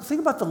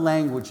about the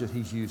language that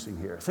he's using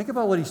here. Think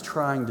about what he's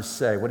trying to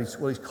say, what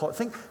he's called.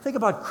 Think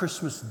about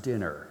Christmas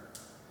dinner.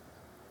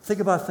 Think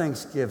about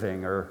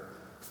Thanksgiving or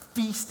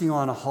feasting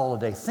on a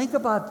holiday. Think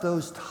about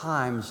those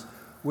times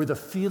where the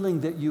feeling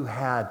that you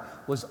had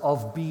was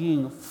of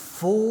being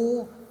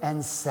full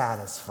and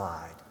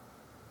satisfied.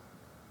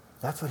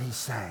 That's what he's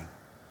saying.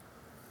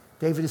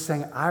 David is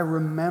saying, I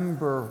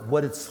remember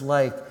what it's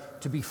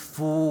like to be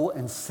full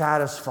and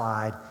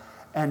satisfied,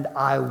 and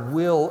I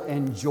will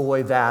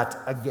enjoy that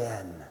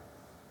again.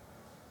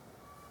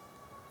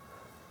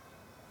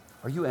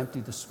 Are you empty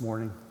this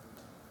morning?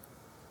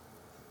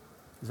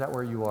 Is that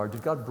where you are?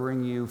 Did God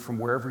bring you from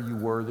wherever you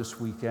were this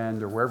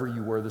weekend or wherever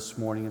you were this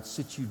morning and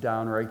sit you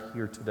down right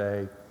here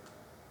today?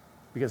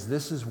 Because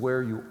this is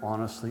where you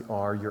honestly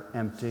are. You're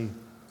empty.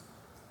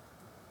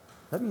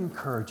 Let me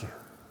encourage you.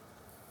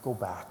 Go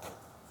back.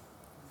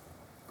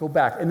 Go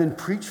back and then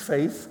preach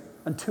faith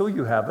until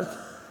you have it,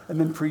 and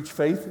then preach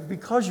faith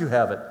because you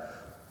have it.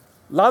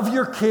 Love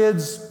your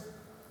kids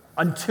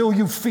until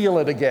you feel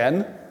it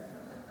again,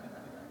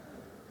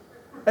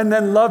 and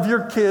then love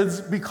your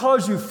kids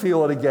because you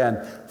feel it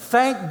again.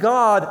 Thank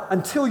God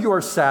until you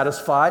are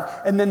satisfied,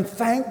 and then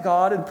thank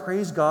God and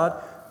praise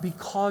God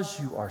because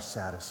you are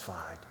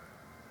satisfied.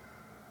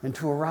 And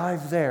to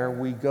arrive there,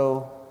 we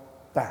go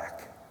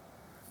back.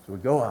 So we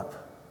go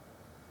up,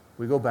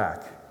 we go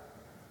back,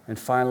 and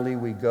finally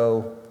we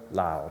go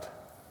loud.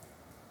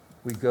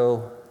 We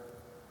go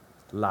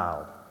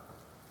loud.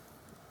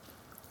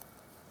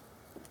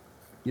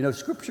 You know,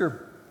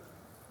 Scripture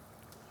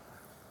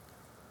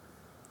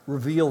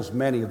reveals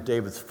many of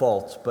David's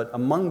faults, but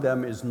among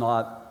them is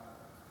not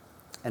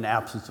an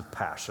absence of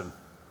passion.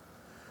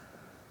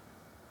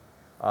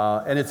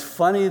 And it's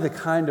funny the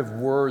kind of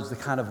words, the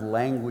kind of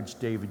language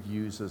David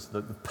uses,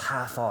 the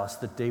pathos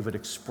that David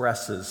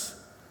expresses.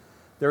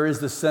 There is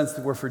this sense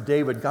that where for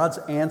David, God's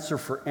answer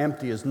for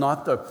empty is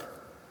not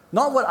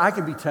what I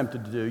can be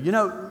tempted to do. You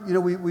know,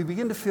 we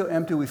begin to feel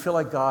empty. We feel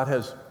like God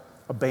has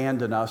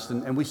abandoned us,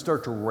 and we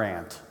start to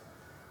rant,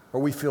 or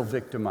we feel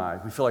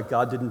victimized. We feel like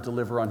God didn't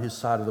deliver on his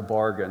side of the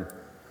bargain.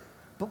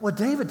 But what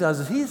David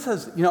does is he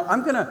says,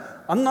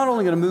 I'm not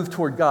only going to move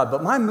toward God,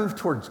 but my move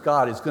towards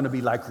God is going to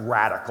be like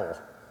radical.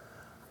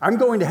 I'm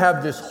going to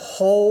have this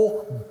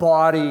whole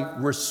body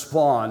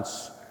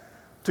response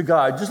to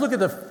God. Just look at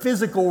the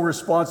physical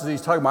responses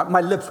he's talking about.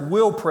 My lips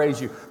will praise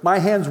you. My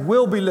hands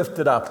will be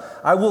lifted up.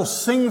 I will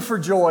sing for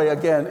joy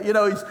again. You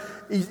know,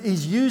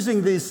 he's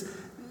using these.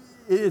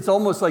 It's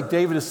almost like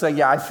David is saying,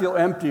 yeah, I feel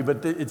empty,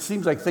 but it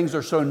seems like things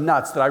are so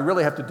nuts that I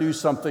really have to do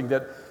something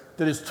that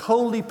that is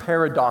totally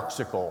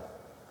paradoxical.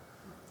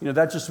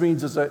 That just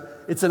means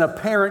it's an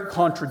apparent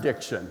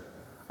contradiction.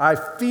 I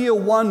feel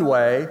one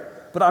way,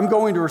 but I'm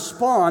going to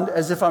respond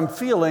as if I'm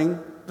feeling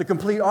the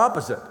complete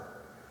opposite.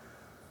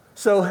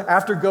 So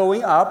after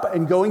going up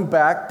and going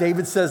back,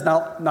 David says,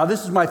 now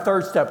this is my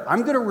third step.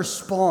 I'm going to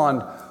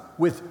respond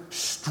with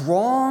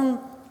strong,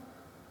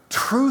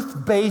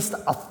 truth-based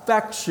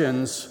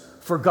affections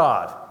for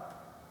God.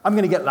 I'm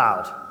going to get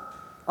loud.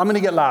 And I'm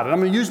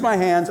going to use my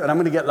hands, and I'm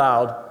going to get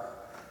loud.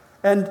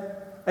 And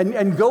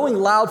going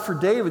loud for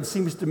David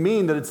seems to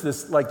mean that it's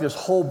this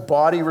whole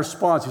body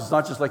response. It's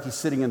not just like he's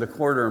sitting in the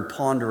corner and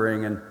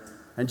pondering and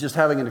just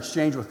having an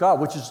exchange with God,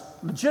 which is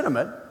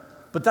legitimate.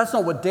 But that's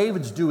not what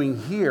David's doing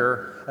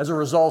here as a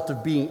result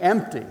of being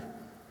empty.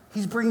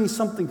 He's bringing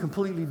something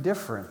completely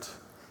different.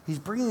 He's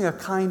bringing a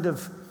kind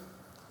of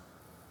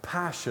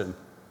passion.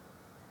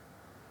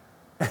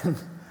 And,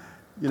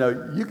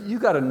 you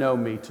got to know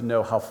me to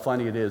know how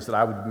funny it is that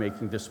I would be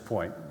making this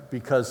point,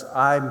 because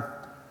I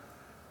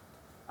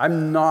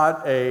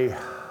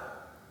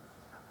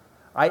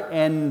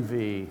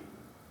envy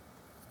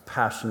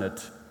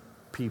passionate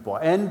people.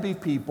 I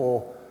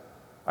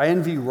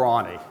envy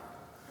Ronnie.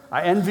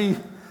 I envy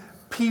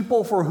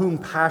people for whom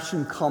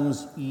passion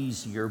comes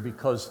easier,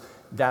 because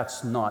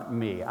that's not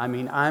me. I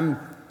mean, I'm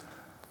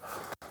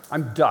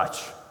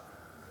Dutch.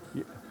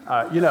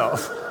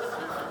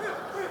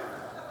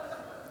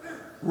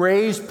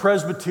 Raised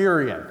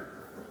Presbyterian,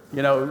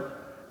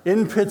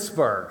 in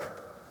Pittsburgh.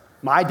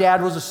 My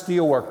dad was a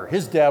steel worker.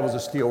 His dad was a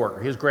steel worker.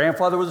 His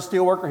grandfather was a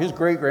steel worker. His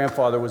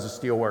great-grandfather was a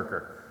steel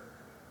worker.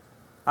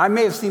 I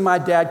may have seen my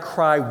dad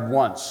cry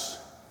once,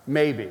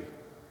 maybe.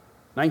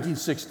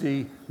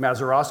 1960,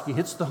 Mazeroski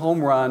hits the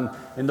home run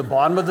in the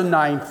bottom of the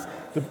ninth.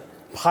 The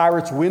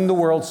Pirates win the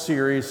World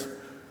Series.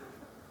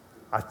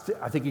 I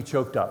think he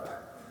choked up.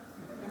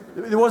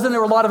 There were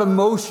a lot of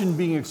emotion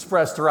being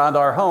expressed around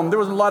our home. There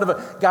was a lot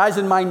of guys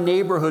in my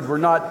neighborhood were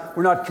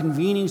not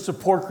convening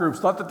support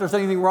groups. Not that there's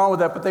anything wrong with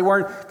that, but they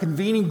weren't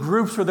convening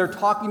groups where they're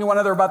talking to one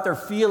another about their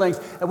feelings.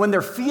 And when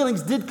their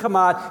feelings did come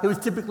out, it was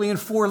typically in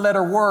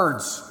 4-letter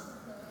words.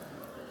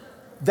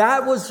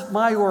 That was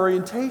my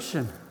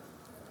orientation.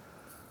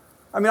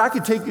 I mean, I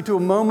could take you to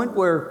a moment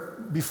where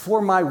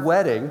before my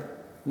wedding,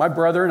 my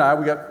brother and I,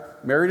 we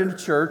got married in a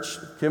church.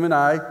 Kim and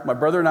I, my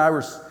brother and I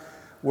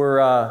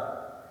were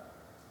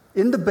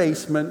in the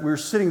basement. We were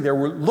sitting there.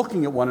 We're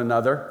looking at one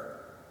another.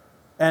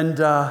 And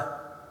I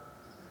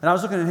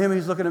was looking at him.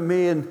 He's looking at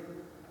me. And,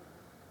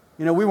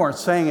 we weren't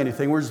saying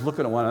anything. We were just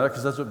looking at one another,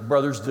 because that's what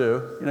brothers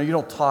do. You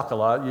don't talk a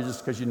lot. You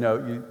just, because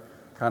you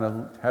kind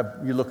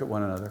of you look at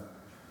one another.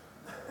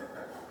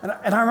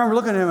 And I remember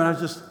looking at him, and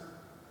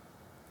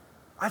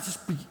I just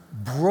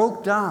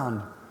broke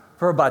down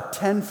for about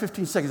 10,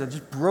 15 seconds. I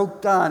just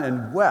broke down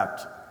and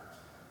wept.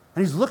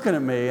 And he's looking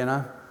at me, and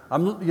I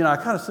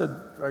kind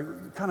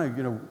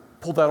of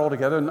pulled that all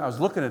together, and I was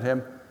looking at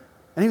him,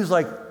 and he was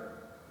like,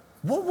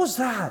 "What was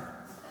that?"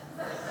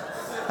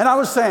 And I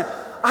was saying,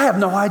 "I have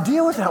no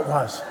idea what that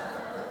was.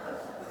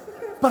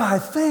 But I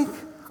think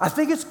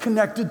it's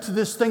connected to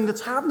this thing that's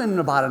happening in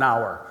about an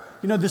hour.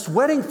 This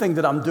wedding thing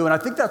that I'm doing. I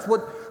think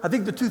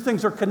the two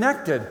things are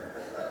connected.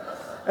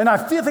 And I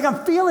think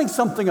I'm feeling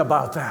something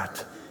about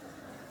that.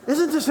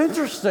 Isn't this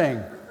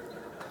interesting?"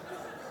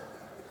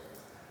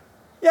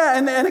 Yeah,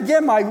 and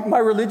again, my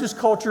religious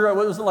culture, it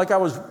wasn't like I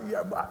was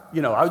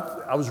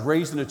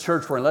raised in a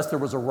church where unless there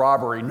was a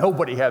robbery,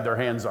 nobody had their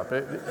hands up.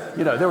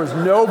 There was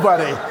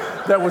nobody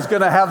that was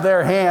going to have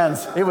their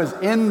hands. It was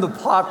in the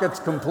pockets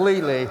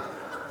completely.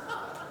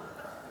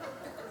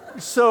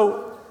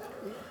 So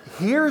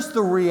here's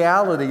the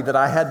reality that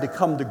I had to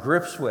come to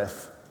grips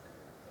with.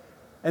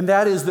 And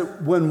that is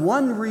that when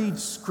one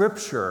reads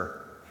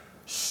Scripture,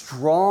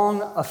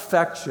 strong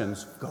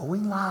affections,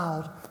 going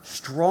loud,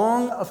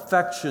 strong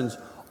affections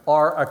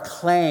are a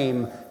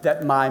claim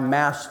that my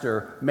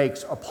master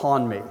makes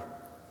upon me.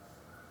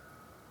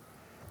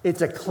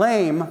 It's a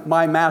claim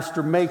my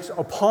master makes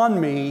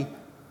upon me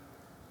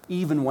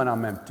even when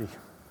I'm empty.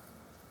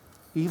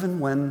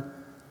 Even when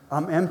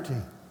I'm empty.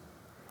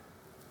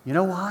 You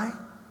know why?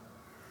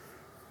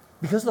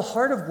 Because the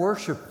heart of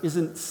worship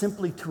isn't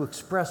simply to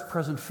express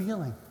present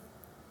feeling.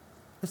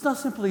 It's not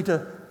simply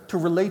to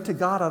relate to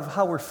God out of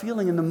how we're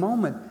feeling in the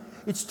moment.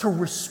 It's to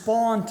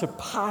respond to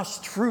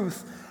past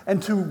truth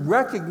and to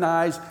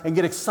recognize and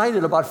get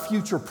excited about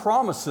future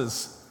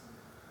promises.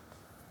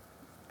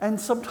 And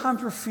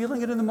sometimes we're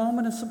feeling it in the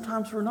moment, and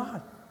sometimes we're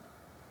not.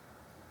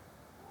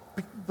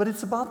 But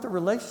it's about the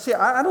relationship. See,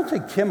 I don't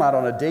take Kim out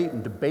on a date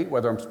and debate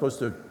whether I'm supposed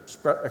to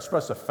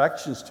express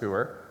affections to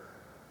her.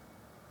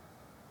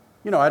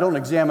 I don't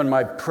examine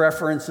my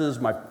preferences,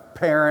 my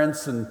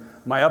parents, and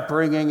my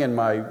upbringing, and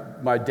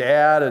my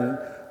dad, and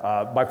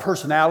my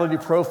personality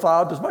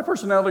profile. Does my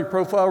personality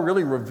profile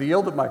really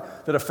reveal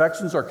that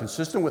affections are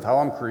consistent with how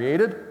I'm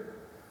created?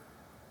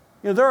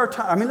 There are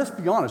times, let's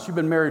be honest, you've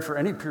been married for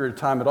any period of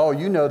time at all,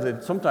 you know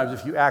that sometimes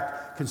if you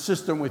act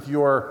consistent with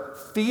your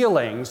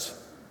feelings,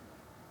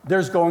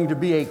 there's going to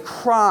be a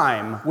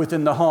crime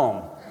within the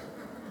home.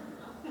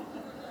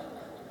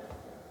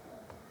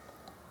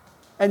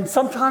 And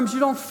sometimes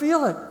you don't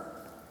feel it.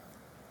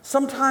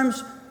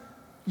 Sometimes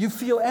you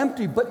feel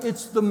empty, but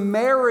it's the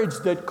marriage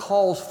that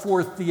calls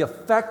forth the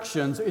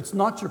affections. It's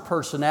not your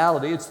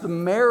personality. It's the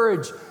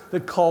marriage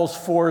that calls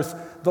forth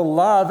the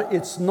love.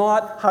 It's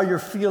not how you're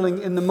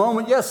feeling in the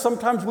moment. Yes,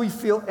 sometimes we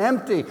feel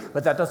empty,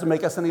 but that doesn't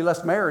make us any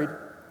less married.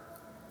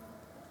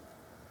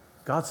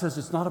 God says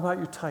it's not about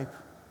your type.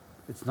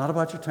 It's not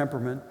about your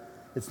temperament.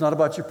 It's not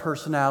about your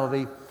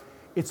personality.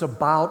 It's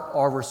about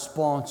our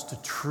response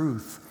to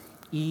truth,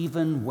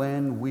 even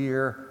when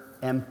we're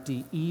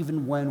empty,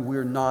 even when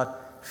we're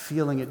not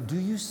feeling it. Do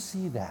you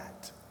see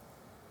that?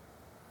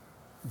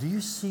 Do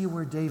you see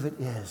where David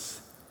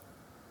is?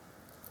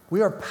 We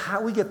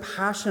get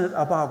passionate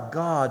about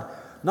God,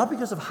 not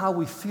because of how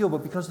we feel,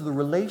 but because of the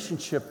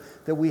relationship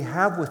that we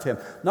have with Him.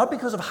 Not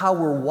because of how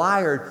we're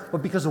wired,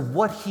 but because of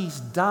what He's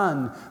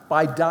done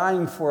by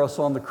dying for us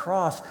on the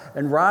cross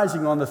and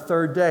rising on the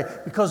third day.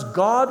 Because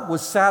God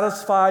was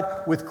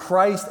satisfied with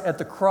Christ at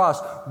the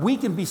cross, we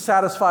can be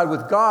satisfied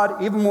with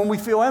God even when we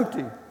feel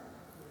empty.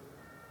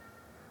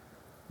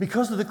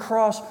 Because of the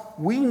cross,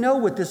 we know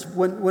what this,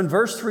 when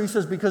verse 3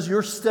 says, because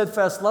your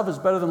steadfast love is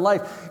better than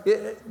life,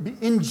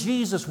 in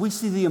Jesus, we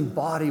see the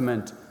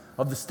embodiment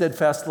of the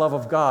steadfast love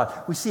of God.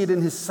 We see it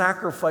in His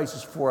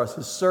sacrifices for us,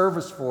 His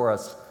service for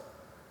us,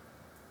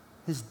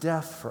 His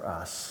death for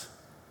us.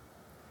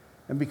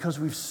 And because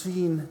we've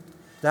seen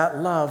that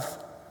love,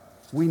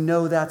 we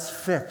know that's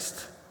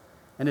fixed.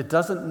 And it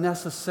doesn't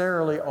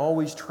necessarily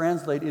always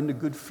translate into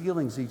good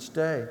feelings each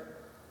day.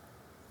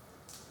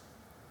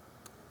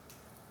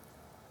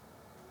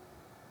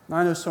 Now,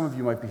 I know some of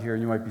you might be here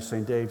and you might be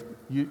saying, Dave,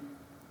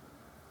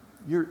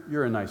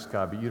 you're a nice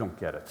guy, but you don't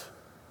get it.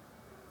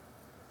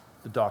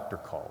 The doctor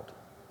called,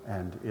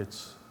 and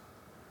it's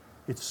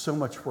so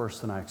much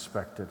worse than I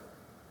expected.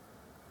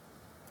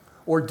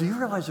 Or do you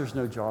realize there's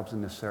no jobs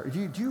in this area?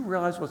 Do you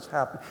realize what's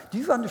happening? Do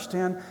you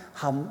understand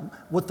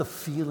what the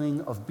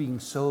feeling of being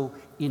so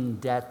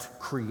in debt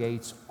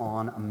creates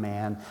on a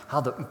man?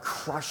 How the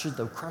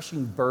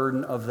crushing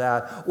burden of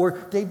that? Or,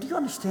 Dave, do you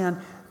understand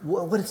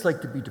what it's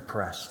like to be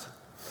depressed?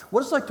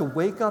 What it's like to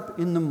wake up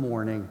in the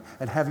morning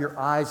and have your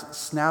eyes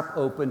snap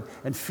open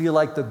and feel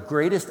like the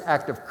greatest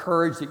act of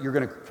courage that you're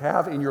going to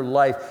have in your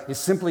life is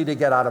simply to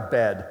get out of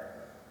bed.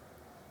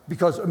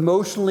 Because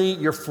emotionally,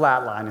 you're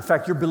flatline. In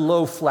fact, you're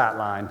below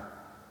flatline.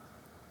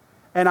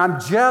 And I'm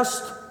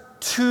just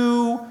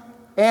too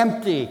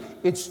empty.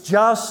 It's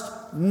just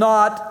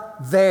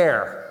not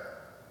there.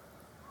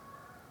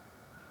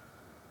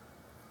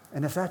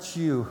 And if that's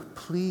you,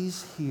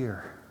 please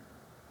hear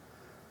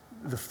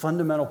the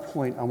fundamental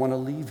point I want to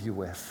leave you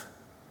with.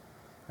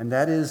 And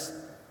that is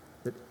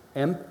that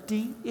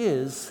empty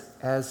is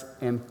as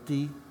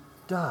empty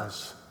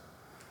does.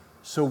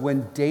 So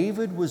when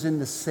David was in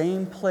the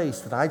same place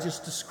that I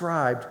just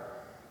described,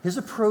 his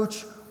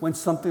approach went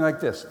something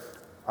like this.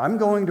 I'm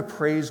going to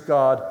praise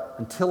God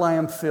until I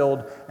am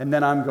filled, and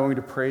then I'm going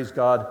to praise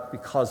God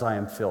because I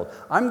am filled.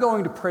 I'm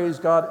going to praise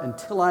God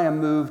until I am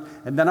moved,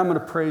 and then I'm going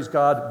to praise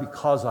God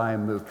because I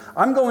am moved.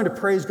 I'm going to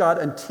praise God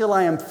until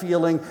I am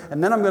feeling,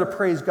 and then I'm going to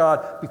praise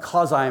God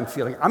because I am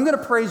feeling. I'm going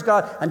to praise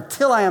God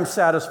until I am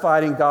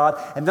satisfied in God,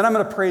 and then I'm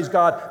going to praise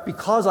God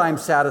because I am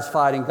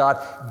satisfied in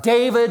God.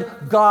 David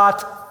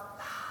got loud.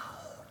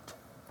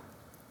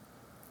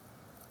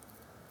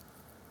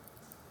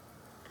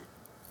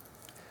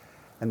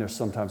 And there's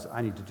sometimes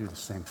I need to do the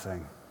same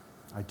thing.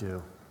 I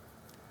do.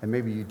 And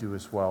maybe you do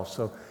as well.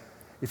 So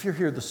if you're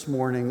here this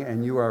morning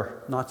and you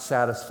are not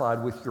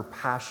satisfied with your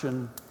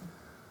passion,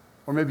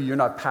 or maybe you're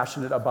not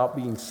passionate about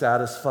being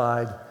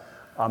satisfied,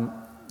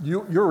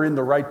 you're in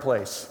the right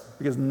place,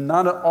 because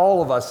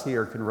all of us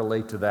here can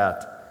relate to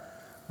that.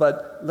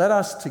 But let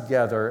us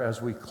together,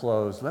 as we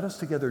close, let us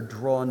together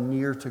draw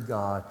near to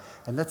God,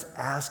 and let's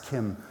ask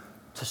Him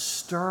to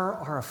stir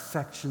our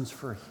affections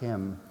for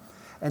Him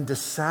and to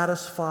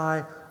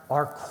satisfy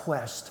our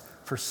quest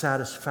for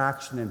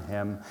satisfaction in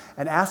Him,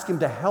 and ask Him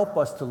to help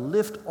us to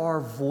lift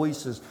our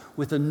voices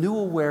with a new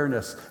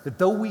awareness that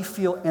though we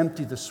feel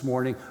empty this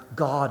morning,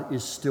 God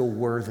is still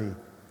worthy.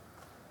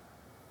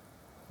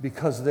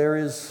 Because there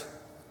is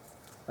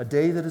a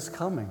day that is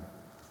coming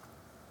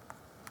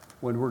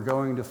when we're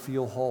going to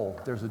feel whole.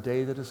 There's a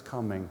day that is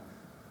coming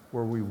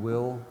where we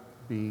will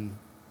be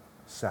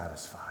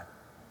satisfied.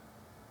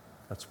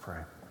 Let's pray.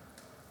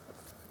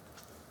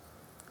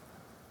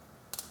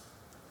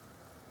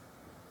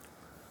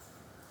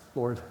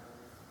 Lord,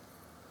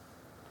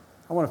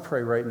 I want to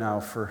pray right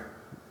now for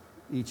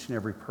each and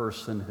every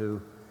person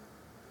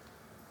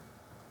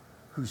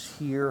who's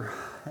here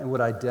and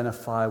would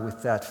identify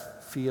with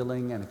that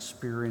feeling and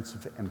experience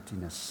of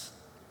emptiness.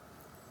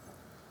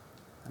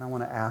 And I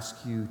want to ask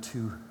you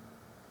to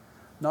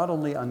not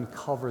only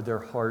uncover their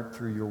heart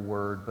through your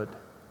word,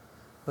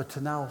 but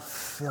to now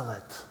fill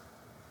it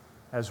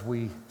as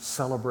we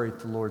celebrate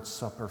the Lord's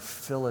Supper.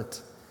 Fill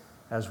it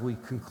as we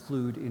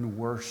conclude in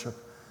worship.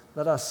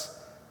 Let us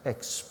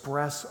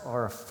express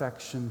our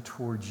affection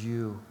towards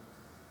you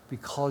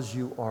because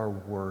you are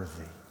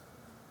worthy.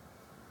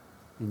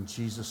 In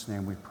Jesus'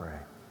 name we pray.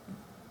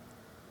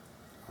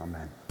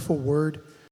 Amen. For word.